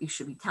about, what you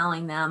should be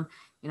telling them.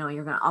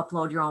 You're going to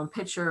upload your own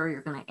picture.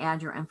 You're going to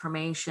add your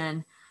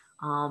information,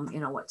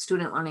 what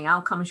student learning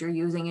outcomes you're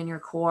using in your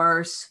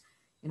course,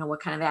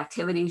 what kind of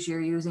activities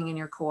you're using in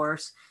your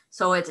course.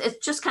 So it's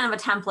just kind of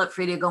a template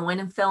for you to go in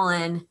and fill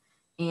in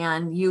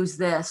and use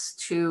this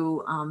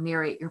to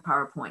narrate your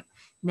PowerPoint.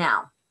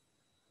 Now,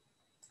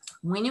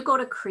 when you go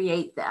to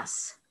create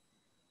this,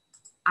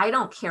 I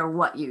don't care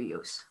what you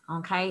use,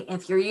 okay?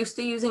 If you're used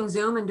to using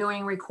Zoom and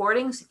doing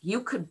recordings,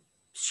 you could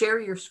share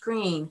your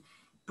screen,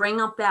 bring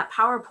up that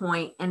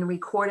PowerPoint and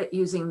record it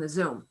using the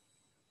Zoom,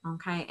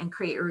 okay? And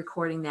create a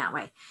recording that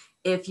way.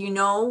 If you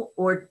know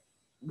or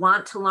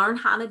want to learn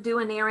how to do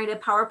a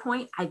narrated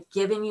PowerPoint, I've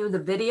given you the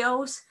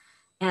videos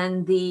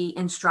and the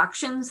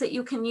instructions that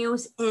you can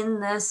use in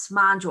this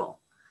module.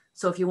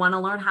 So if you want to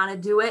learn how to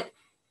do it,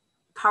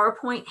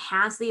 PowerPoint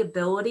has the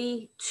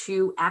ability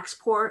to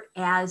export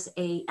as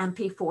a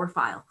MP4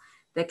 file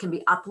that can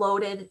be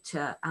uploaded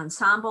to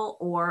Ensemble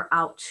or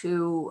out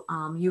to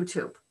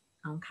YouTube.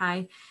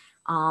 Okay.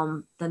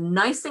 The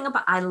nice thing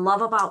I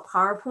love about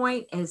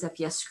PowerPoint is if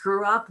you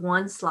screw up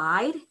one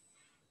slide,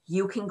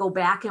 you can go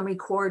back and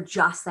record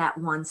just that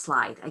one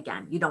slide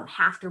again. You don't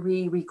have to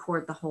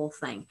re-record the whole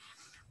thing,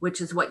 which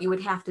is what you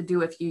would have to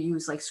do if you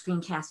use like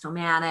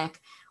Screencast-O-Matic,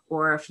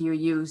 or if you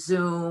use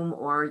Zoom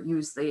or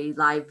use the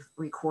live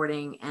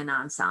recording in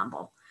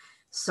Ensemble.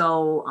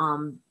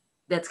 So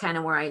that's kind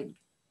of where I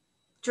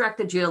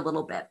directed you a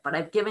little bit, but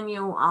I've given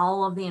you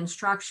all of the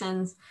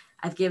instructions.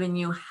 I've given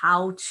you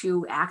how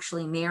to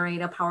actually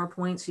narrate a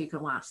PowerPoint so you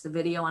can watch the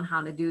video on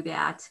how to do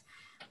that.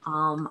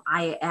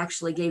 I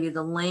actually gave you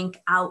the link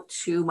out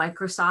to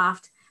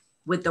Microsoft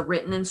with the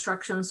written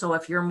instructions. So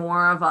if you're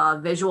more of a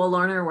visual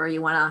learner where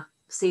you want to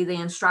see the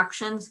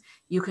instructions,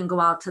 you can go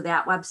out to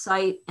that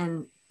website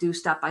and do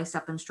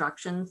step-by-step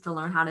instructions to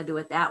learn how to do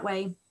it that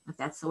way, if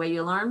that's the way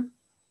you learn.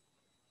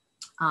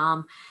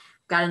 Got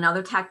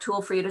another tech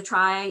tool for you to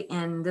try,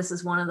 and this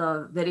is one of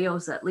the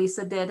videos that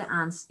Lisa did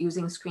on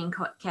using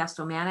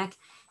Screencast-O-Matic,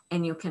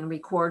 and you can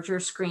record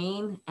your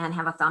screen and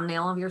have a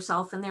thumbnail of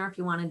yourself in there if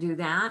you want to do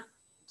that.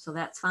 So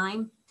that's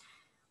fine.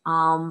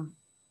 And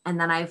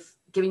then I've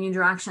given you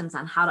directions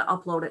on how to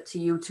upload it to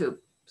YouTube.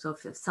 So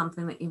if it's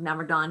something that you've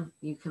never done,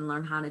 you can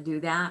learn how to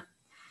do that.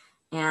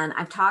 And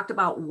I've talked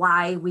about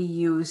why we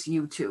use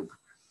YouTube.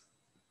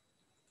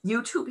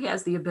 YouTube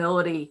has the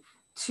ability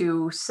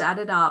to set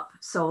it up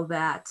so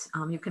that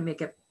you can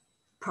make it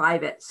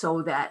private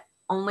so that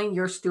only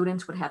your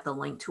students would have the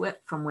link to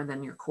it from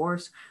within your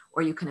course,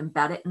 or you can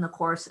embed it in the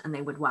course and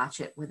they would watch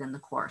it within the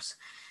course.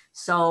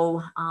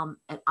 So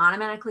it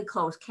automatically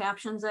closed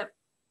captions it.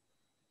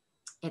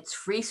 It's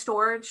free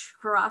storage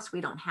for us.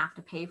 We don't have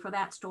to pay for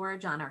that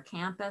storage on our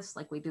campus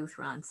like we do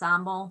through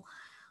Ensemble,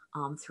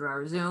 through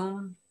our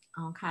Zoom.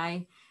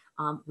 Okay.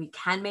 We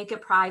can make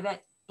it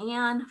private.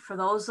 And for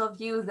those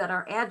of you that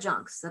are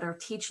adjuncts that are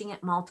teaching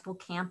at multiple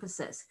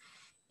campuses,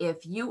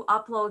 if you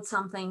upload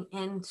something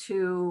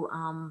into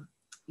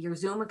your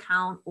Zoom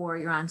account or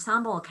your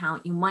Ensemble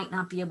account, you might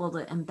not be able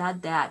to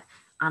embed that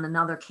on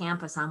another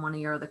campus on one of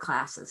your other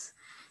classes.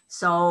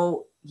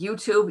 So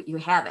YouTube, you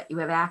have it, you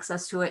have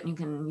access to it and you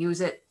can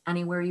use it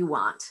anywhere you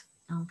want.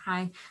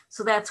 Okay.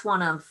 So that's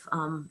one of,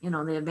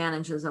 the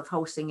advantages of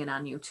hosting it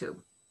on YouTube.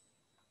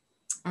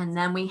 And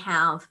then we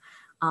have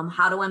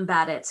how to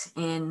embed it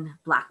in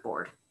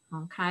Blackboard.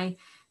 Okay.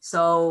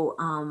 So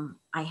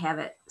I have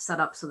it set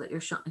up so that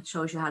it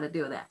shows you how to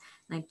do that.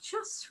 And I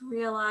just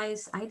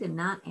realized I did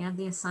not add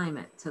the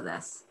assignment to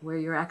this, where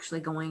you're actually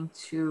going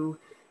to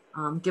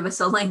give us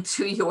a link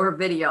to your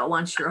video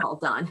once you're all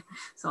done.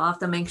 So I'll have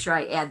to make sure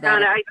I add that.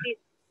 Donna,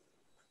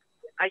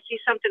 I see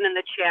something in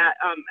the chat.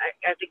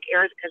 I think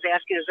Erica's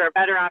asking, is there a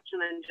better option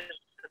than just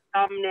a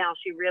thumbnail?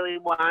 She really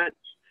wants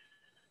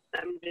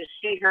them to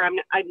see her.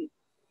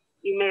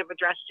 You may have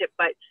addressed it,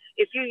 but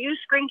if you use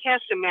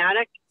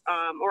Screencast-O-Matic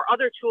or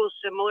other tools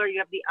similar, you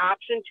have the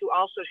option to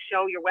also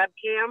show your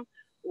webcam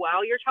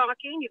while you're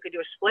talking. You could do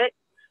a split,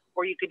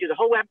 or you could do the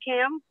whole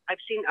webcam.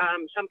 I've seen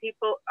some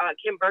people,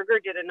 Kim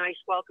Berger did a nice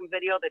welcome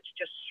video that's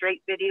just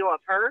straight video of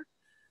her.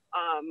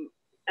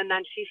 And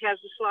then she has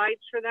the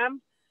slides for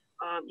them.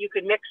 You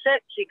could mix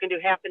it, so you can do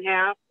half and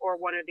half or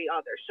one or the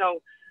other.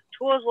 So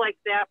tools like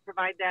that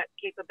provide that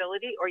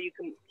capability, or you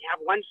can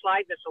have one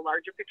slide that's a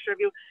larger picture of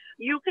you.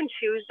 You can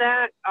choose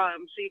that,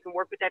 so you can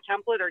work with that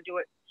template or do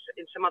it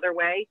in some other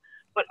way.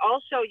 But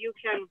also you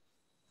can,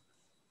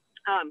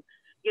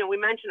 we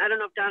mentioned, I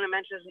don't know if Donna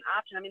mentioned as an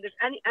option. I mean, there's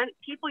any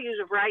people use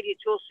a variety of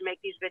tools to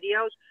make these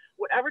videos.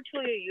 Whatever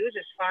tool you use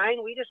is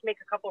fine. We just make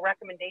a couple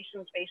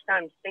recommendations based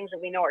on things that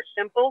we know are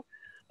simple,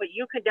 but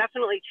you could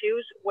definitely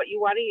choose what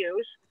you want to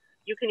use.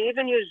 You can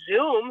even use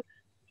Zoom,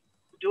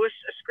 do a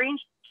screen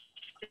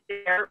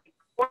share,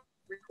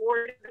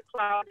 record in the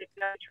cloud. If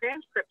you have a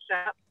transcript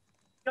set up,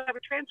 you'll have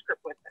a transcript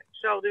with it.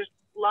 So there's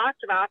lots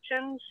of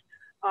options.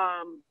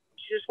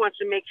 We just want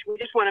to make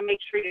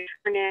sure you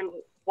turn in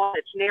one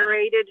that's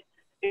narrated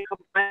and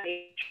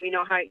compliant. You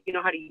know how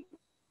to use it.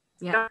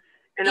 Yeah.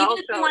 And even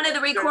also, if you wanted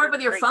to record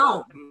with your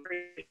phone.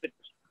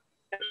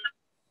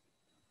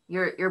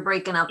 You're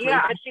breaking up.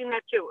 Yeah, I've seen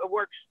that too. It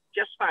works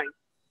just fine.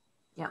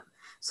 Yeah.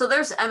 So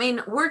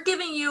we're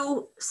giving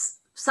you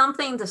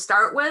something to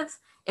start with.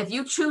 If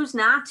you choose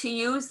not to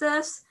use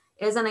this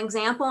as an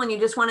example and you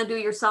just want to do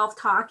yourself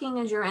talking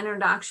as your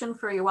introduction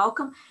for your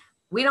welcome,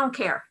 we don't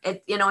care.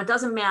 It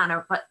doesn't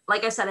matter. But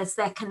like I said, it's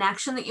that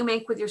connection that you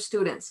make with your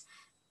students.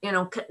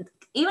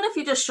 Even if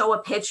you just show a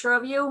picture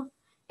of you,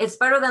 it's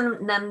better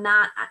than them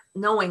not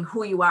knowing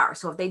who you are.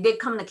 So if they did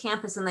come to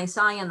campus and they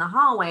saw you in the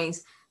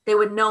hallways, they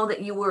would know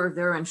that you were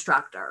their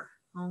instructor.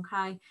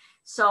 Okay.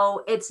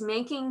 So it's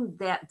making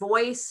that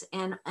voice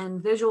and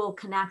visual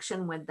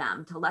connection with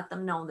them to let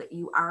them know that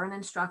you are an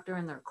instructor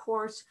in their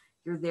course.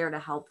 you're there to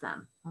help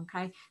them.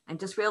 Okay. And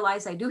just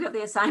realize I do have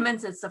the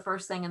assignments. It's the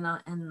first thing in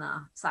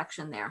the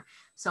section there.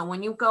 So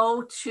when you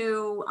go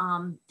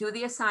to do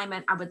the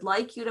assignment, I would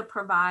like you to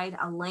provide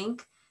a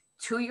link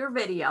to your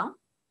video.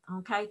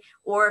 Okay.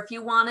 Or if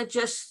you want to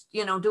just,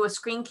 you know, do a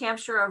screen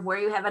capture of where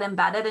you have it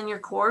embedded in your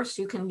course,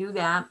 you can do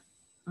that.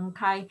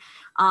 Okay.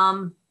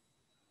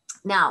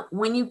 Now,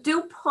 when you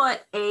do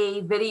put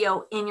a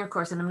video in your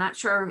course, and I'm not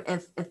sure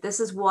if this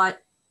is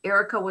what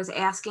Erica was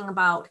asking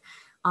about,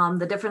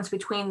 the difference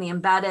between the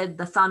embedded,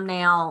 the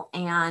thumbnail,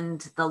 and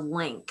the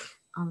link.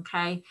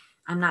 Okay.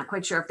 I'm not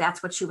quite sure if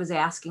that's what she was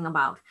asking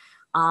about.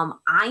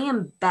 I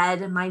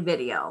embed my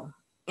video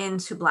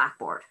into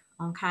Blackboard.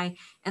 Okay.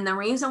 And the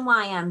reason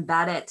why I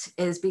embed it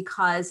is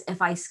because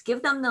if I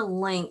give them the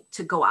link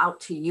to go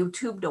out to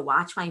YouTube to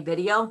watch my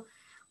video,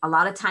 a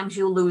lot of times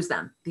you lose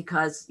them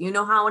because you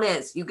know how it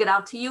is. You get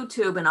out to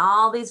YouTube and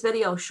all these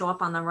videos show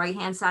up on the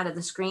right-hand side of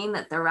the screen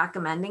that they're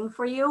recommending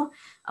for you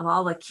of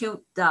all the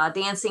cute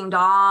dancing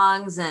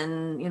dogs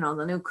and, you know,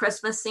 the new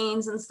Christmas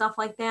scenes and stuff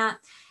like that.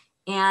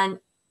 And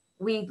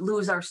we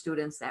lose our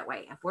students that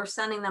way. If we're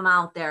sending them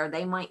out there,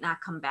 they might not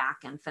come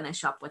back and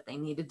finish up what they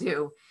need to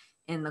do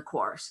in the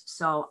course.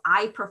 So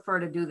I prefer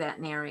to do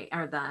that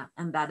the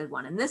embedded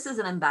one. And this is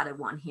an embedded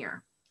one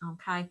here.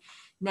 Okay.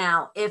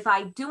 Now, if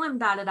I do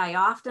embed it, I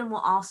often will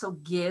also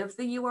give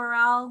the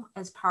URL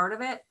as part of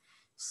it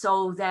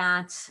so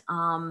that,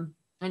 and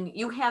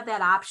you have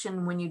that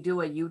option when you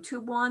do a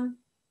YouTube one.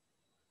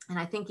 And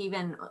I think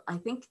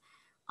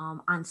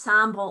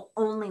Ensemble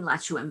only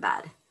lets you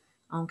embed.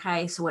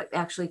 Okay. So it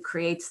actually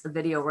creates the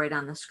video right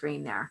on the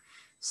screen there.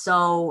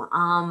 So,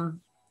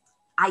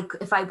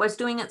 if I was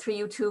doing it through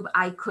YouTube,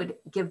 I could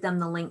give them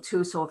the link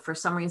too. So if for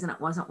some reason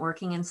it wasn't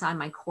working inside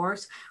my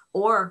course,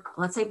 or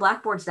let's say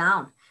Blackboard's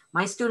down,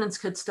 my students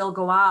could still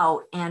go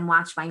out and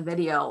watch my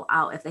video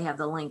out if they have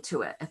the link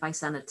to it. If I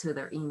send it to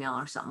their email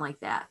or something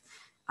like that,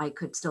 I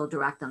could still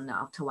direct them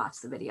now to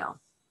watch the video.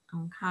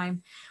 Okay.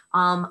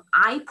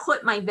 I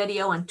put my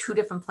video in 2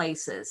 different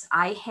places.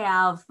 I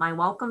have my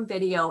welcome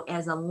video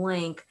as a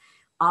link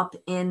up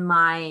in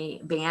my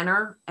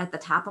banner at the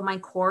top of my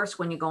course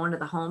when you go into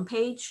the home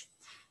page.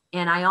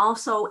 And I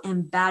also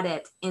embed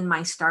it in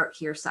my Start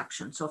Here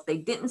section. So if they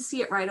didn't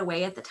see it right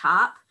away at the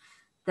top,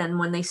 then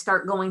when they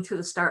start going through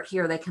the Start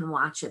Here, they can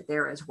watch it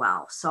there as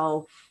well.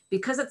 So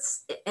because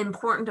it's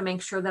important to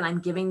make sure that I'm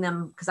giving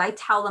them, because I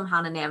tell them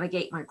how to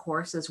navigate my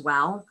course as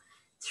well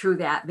through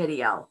that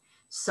video.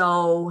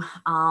 So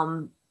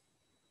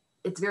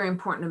it's very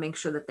important to make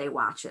sure that they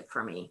watch it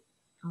for me.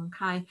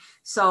 Okay.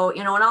 So,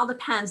 you know, it all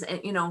depends.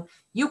 You know,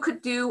 you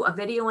could do a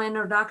video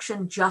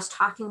introduction just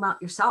talking about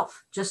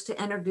yourself, just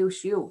to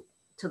introduce you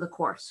to the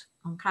course.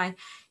 Okay.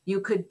 You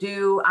could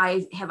do,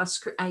 I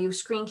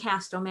use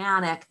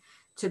Screencast-O-Matic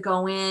to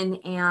go in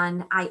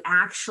and I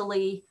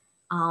actually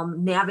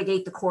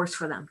navigate the course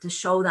for them to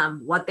show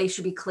them what they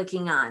should be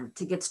clicking on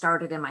to get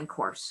started in my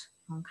course.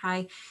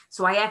 Okay.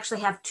 So I actually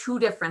have 2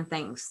 different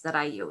things that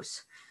I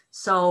use.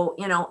 So,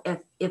 you know,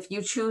 if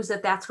you choose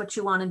that that's what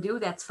you want to do,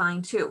 that's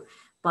fine too.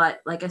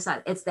 But like I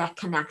said, it's that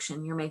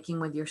connection you're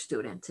making with your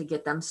student to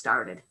get them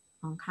started.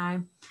 Okay.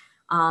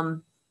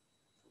 How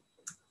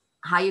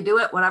you do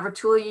it, whatever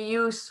tool you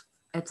use,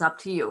 it's up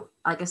to you.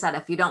 Like I said,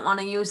 if you don't want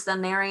to use the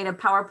narrated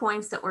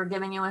PowerPoints that we're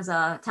giving you as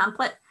a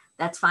template,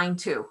 that's fine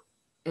too.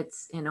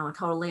 It's, you know,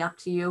 totally up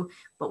to you,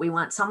 but we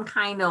want some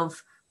kind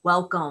of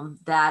welcome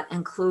that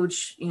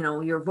includes, you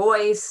know, your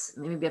voice,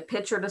 maybe a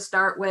picture to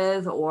start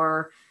with,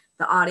 or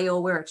the audio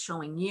where it's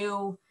showing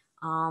you.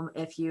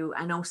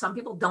 I know some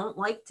people don't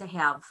like to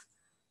have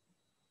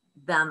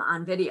them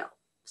on video.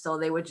 So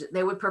they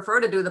would prefer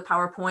to do the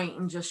PowerPoint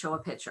and just show a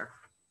picture.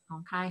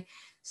 Okay.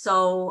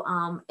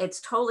 So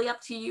it's totally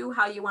up to you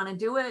how you want to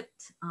do it.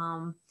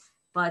 And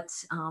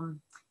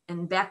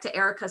back to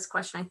Erica's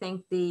question, I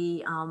think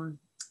the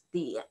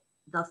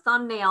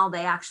thumbnail,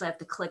 they actually have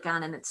to click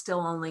on and it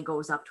still only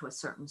goes up to a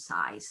certain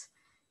size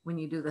when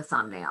you do the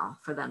thumbnail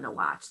for them to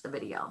watch the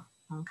video.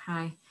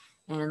 Okay.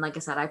 And like I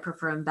said, I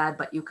prefer embed,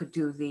 but you could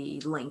do the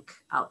link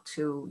out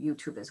to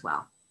YouTube as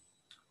well.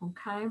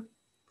 Okay.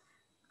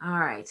 All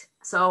right.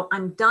 So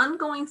I'm done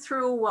going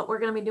through what we're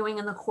going to be doing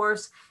in the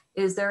course.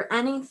 Is there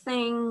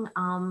anything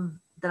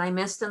that I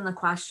missed in the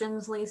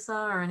questions, Lisa,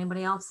 or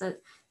anybody else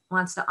that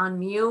wants to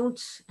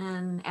unmute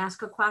and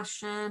ask a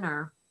question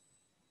or?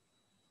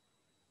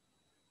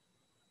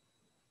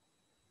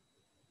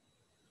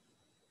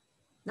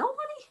 Nobody?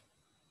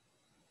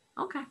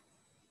 Okay.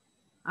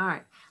 All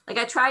right. Like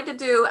I tried to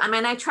do,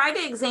 I tried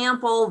to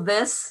example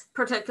this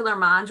particular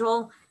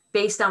module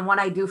based on what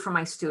I do for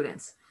my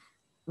students.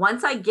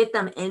 Once I get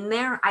them in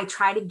there, I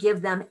try to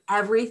give them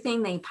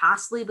everything they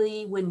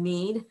possibly would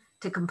need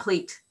to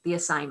complete the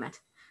assignment.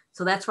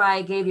 So that's why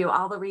I gave you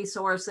all the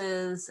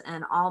resources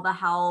and all the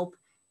help,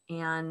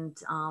 and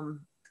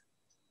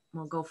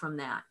we'll go from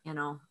that, you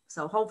know.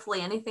 So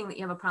hopefully anything that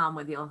you have a problem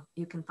with,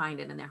 you can find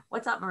it in there.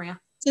 What's up, Maria?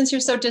 Since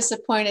you're so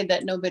disappointed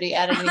that nobody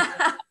added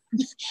anything,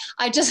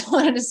 I just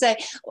wanted to say,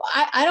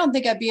 I don't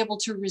think I'd be able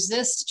to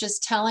resist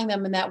just telling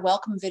them in that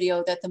welcome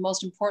video that the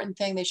most important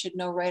thing they should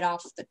know right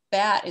off the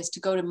bat is to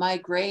go to my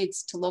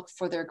grades to look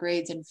for their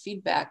grades and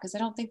feedback. Because I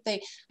don't think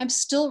I'm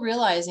still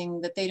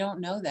realizing that they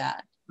don't know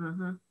that.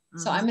 Mm-hmm.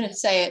 So I'm going to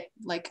say it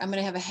like I'm going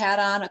to have a hat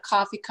on, a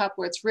coffee cup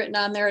where it's written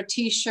on there, a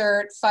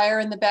t-shirt,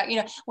 fire in the back,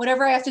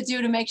 whatever I have to do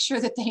to make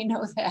sure that they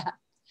know that.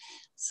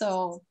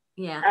 So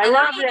yeah, I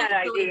love that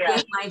idea.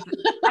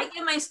 I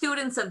give my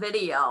students a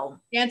video.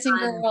 Dancing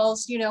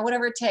girls,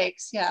 whatever it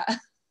takes. Yeah.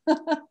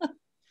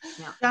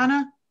 Yeah.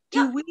 Donna,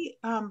 do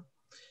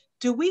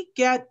we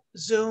get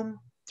Zoom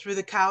through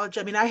the college?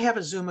 I mean, I have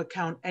a Zoom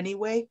account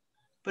anyway,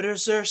 but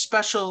is there a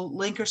special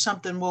link or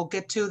something we'll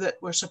get to that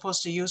we're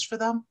supposed to use for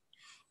them?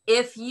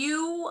 If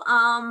you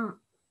are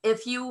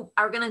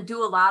going to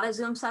do a lot of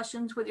Zoom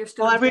sessions with your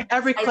students, well,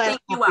 every class, I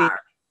think you are.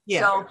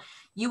 Yeah. So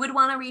you would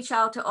want to reach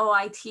out to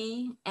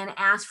OIT and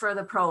ask for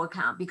the pro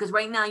account, because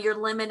right now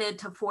you're limited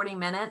to 40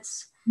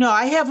 minutes. No,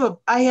 I have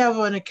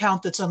an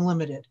account that's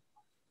unlimited.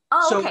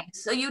 Oh, okay.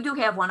 So you do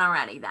have one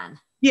already then.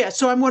 Yeah.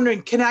 So I'm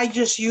wondering, can I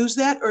just use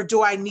that, or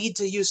do I need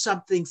to use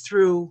something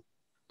through?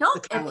 No,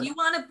 if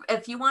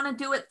you want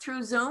to do it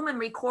through Zoom and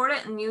record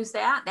it and use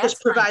that, that's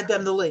just provide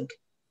them the link.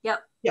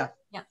 Yep.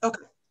 Yeah.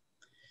 Okay.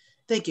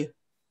 Thank you.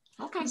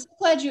 Okay. I'm so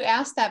glad you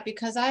asked that,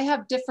 because I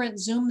have different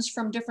Zooms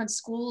from different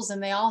schools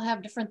and they all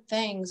have different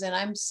things. And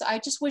I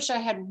just wish I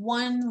had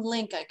one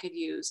link I could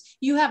use.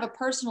 You have a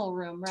personal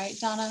room, right,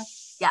 Donna?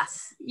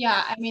 Yes.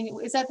 Yeah. I mean,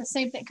 is that the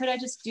same thing? Could I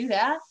just do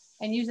that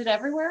and use it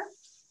everywhere?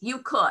 You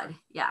could,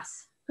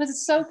 yes. Because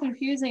it's so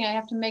confusing. I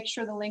have to make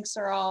sure the links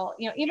are all,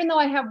 even though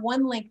I have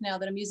one link now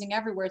that I'm using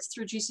everywhere, it's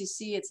through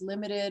GCC, it's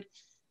limited.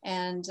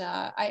 And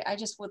I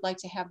just would like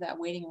to have that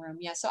waiting room.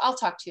 Yeah, so I'll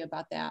talk to you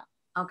about that.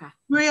 Okay.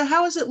 Maria,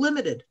 how is it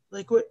limited?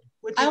 Like what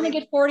I only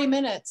get 40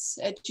 minutes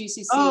at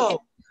GCC. Oh,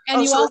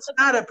 and you so also, it's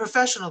not a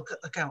professional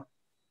account.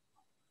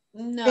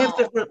 No. They have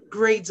different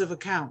grades of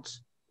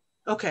accounts.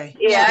 Okay.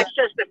 Yeah, it's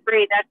just the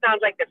free. That sounds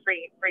like the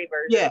free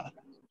version.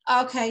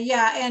 Yeah. Okay,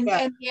 yeah, and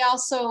they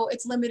also,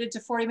 it's limited to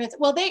 40 minutes.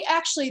 Well, they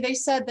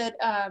said that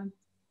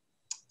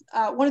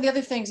one of the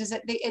other things is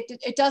that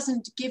it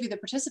doesn't give you the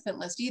participant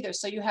list either,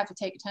 so you have to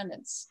take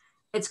attendance.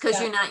 It's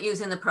because you're not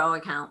using the pro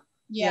account.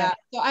 Yeah,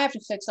 so I have to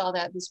fix all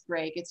that this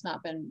break. It's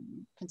not been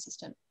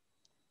consistent.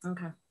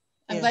 Okay.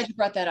 I'm glad you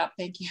brought that up.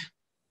 Thank you.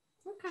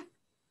 Okay.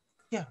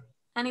 Yeah.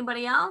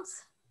 Anybody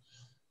else?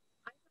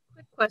 I have a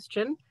quick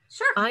question.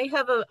 Sure. I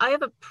have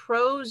a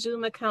pro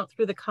Zoom account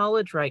through the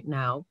college right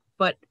now,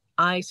 but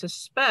I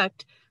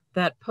suspect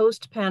that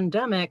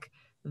post-pandemic,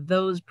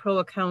 those pro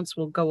accounts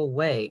will go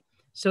away.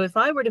 So if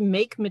I were to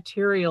make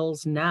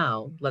materials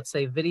now, let's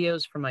say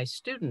videos for my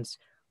students,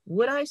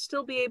 would I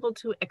still be able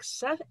to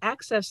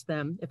access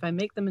them if I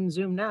make them in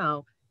Zoom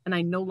now and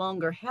I no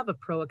longer have a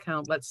pro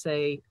account, let's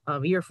say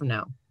a year from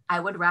now? I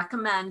would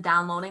recommend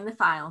downloading the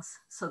files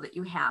so that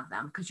you have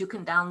them, because you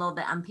can download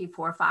the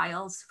MP4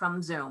 files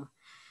from Zoom.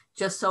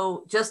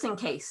 Just in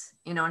case,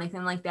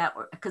 anything like that,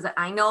 because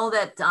I know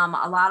that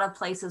a lot of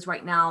places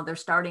right now, they're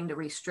starting to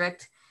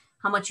restrict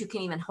how much you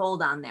can even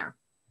hold on there.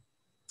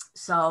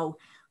 So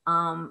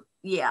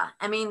yeah,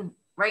 I mean,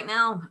 right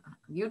now,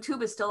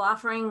 YouTube is still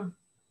offering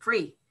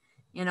free.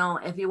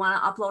 If you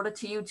want to upload it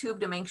to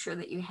YouTube to make sure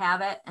that you have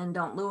it and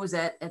don't lose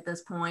it at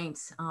this point,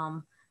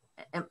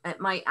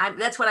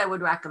 that's what I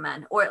would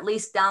recommend, or at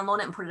least download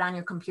it and put it on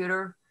your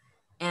computer,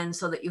 and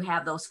so that you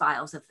have those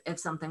files if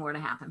something were to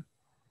happen.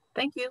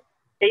 Thank you.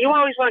 Yeah, you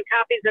always want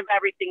copies of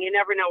everything. You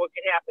never know what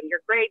could happen.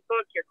 Your grade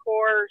book, your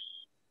course,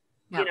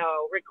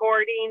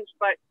 recordings.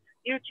 But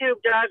YouTube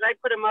does. I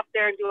put them up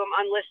there and do them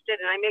unlisted,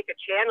 and I make a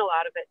channel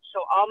out of it.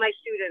 So all my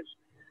students,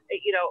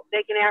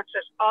 they can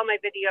access all my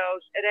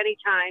videos at any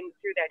time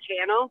through that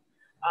channel.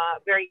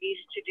 Very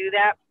easy to do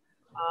that.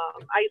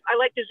 I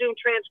like the Zoom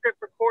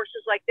transcript for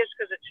courses like this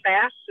because it's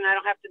fast and I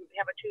don't have to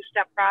have a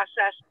two-step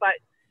process. But,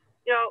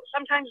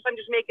 sometimes if I'm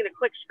just making a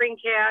quick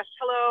screencast,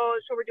 hello,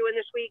 this is what we're doing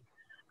this week,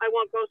 I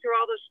won't go through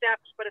all those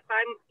steps. But if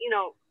I'm,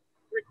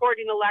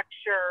 recording a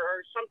lecture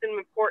or something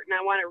important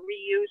I want to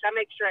reuse, I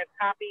make sure I have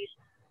copies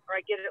or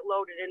I get it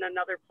loaded in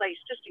another place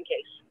just in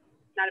case.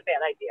 Not a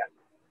bad idea.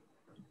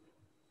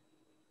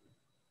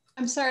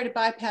 I'm sorry to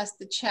bypass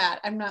the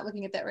chat. I'm not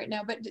looking at that right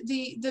now, but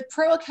the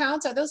pro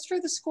accounts, are those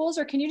through the schools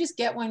or can you just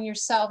get one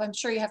yourself? I'm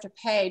sure you have to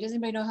pay. Does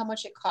anybody know how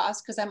much it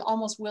costs? Because I'm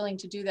almost willing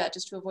to do that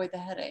just to avoid the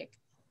headache.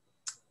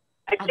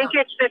 I think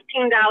it's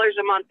 $15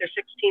 a month or $16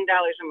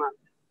 a month.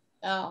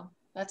 Oh,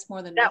 that's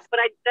more than that. But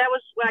that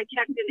was when I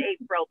checked in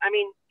April. I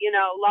mean,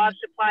 law of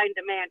supply and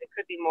demand, it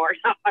could be more.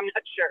 I'm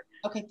not sure.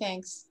 Okay,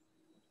 thanks.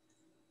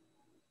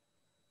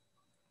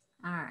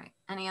 All right.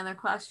 Any other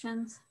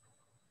questions?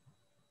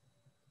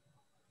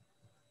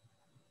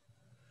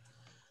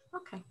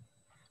 Okay.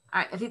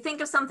 All right. If you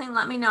think of something,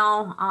 let me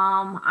know.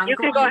 You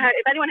can go ahead.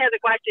 If anyone has a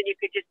question, you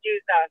could just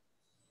use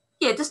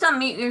yeah, just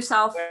unmute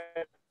yourself.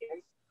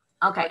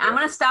 Okay. I'm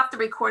going to stop the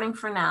recording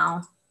for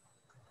now.